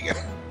joining us.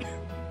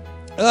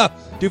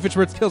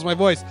 Doofenshmirtz kills my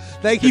voice.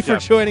 Thank you for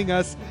joining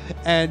us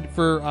and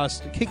for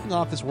us kicking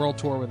off this world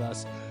tour with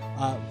us.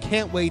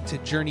 Can't wait to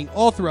journey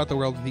all throughout the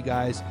world with you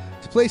guys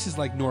to places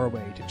like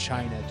Norway, to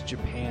China, to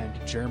Japan,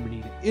 to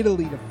Germany, to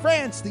Italy, to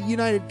France, the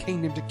United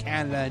Kingdom, to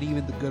Canada, and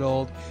even the good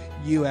old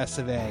US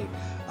of A.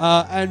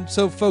 And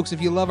so, folks,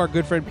 if you love our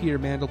good friend Peter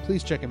Mandel,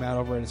 please check him out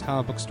over at his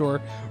comic book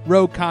store,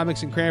 Rogue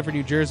Comics in Cranford,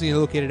 New Jersey,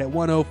 located at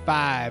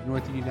 105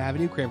 North Union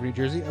Avenue, Cranford, New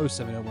Jersey,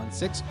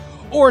 07016.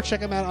 Or check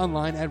him out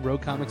online at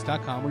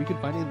roguecomics.com, where you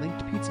can find a link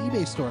to Pete's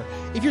eBay store.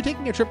 If you're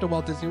taking a trip to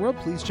Walt Disney World,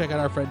 please check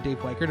out our friend Dave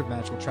Weichert of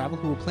Magical Travel,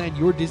 who will plan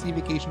your Disney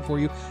vacation for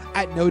you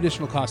at no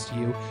additional cost to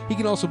you. He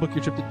can also book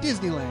your trip to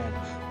Disneyland,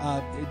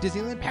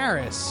 Disneyland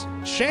Paris,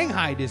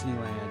 Shanghai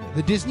Disneyland,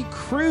 the Disney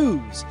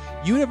Cruise,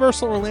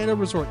 Universal Orlando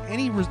Resort,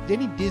 any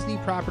Disney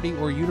property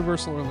or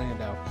Universal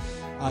Orlando.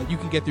 You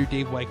can get through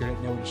Dave Weichert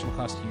at no additional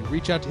cost to you.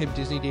 Reach out to him,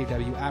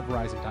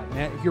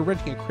 DisneyDaveW@Verizon.net. If you're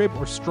renting a crib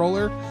or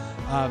stroller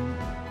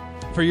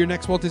for your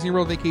next Walt Disney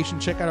World vacation,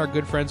 check out our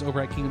good friends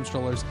over at Kingdom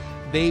Strollers.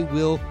 They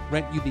will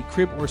rent you the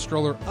crib or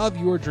stroller of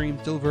your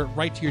dreams, deliver it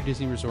right to your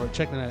Disney resort.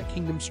 Check them out at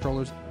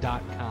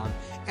KingdomStrollers.com.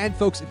 And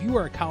folks, if you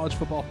are a college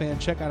football fan,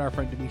 check out our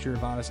friend Dimitri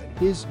Ravanos and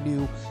his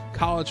new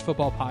college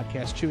football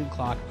podcast, Chewing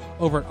Clock,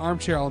 over at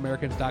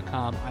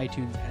ArmchairAllAmericans.com,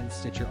 iTunes, and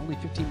Stitcher. Only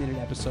 15-minute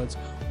episodes,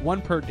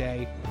 one per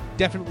day.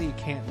 Definitely a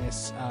can't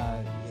miss.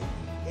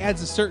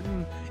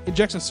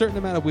 Injects a certain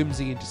amount of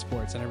whimsy into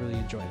sports, and I really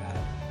enjoy that.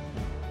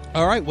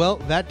 All right, well,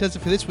 that does it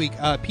for this week.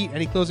 Pete,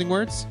 any closing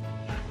words?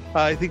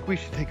 I think we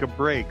should take a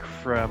break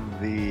from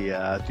the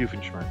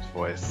Doofenshmirtz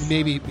voice.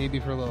 Maybe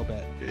for a little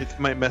bit. It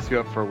might mess you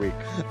up for a week.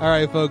 All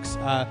right, folks.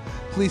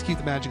 Please keep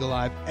the magic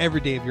alive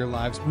every day of your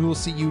lives. We will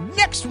see you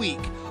next week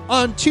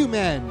on 2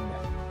 Men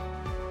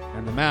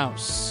and the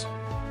Mouse.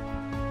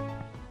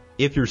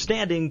 If you're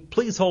standing,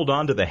 please hold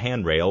on to the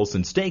handrails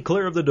and stay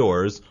clear of the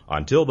doors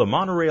until the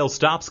monorail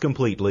stops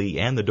completely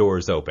and the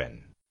doors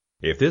open.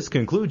 If this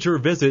concludes your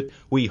visit,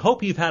 we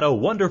hope you've had a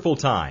wonderful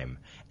time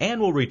and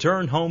will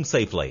return home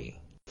safely.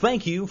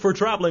 Thank you for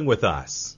traveling with us.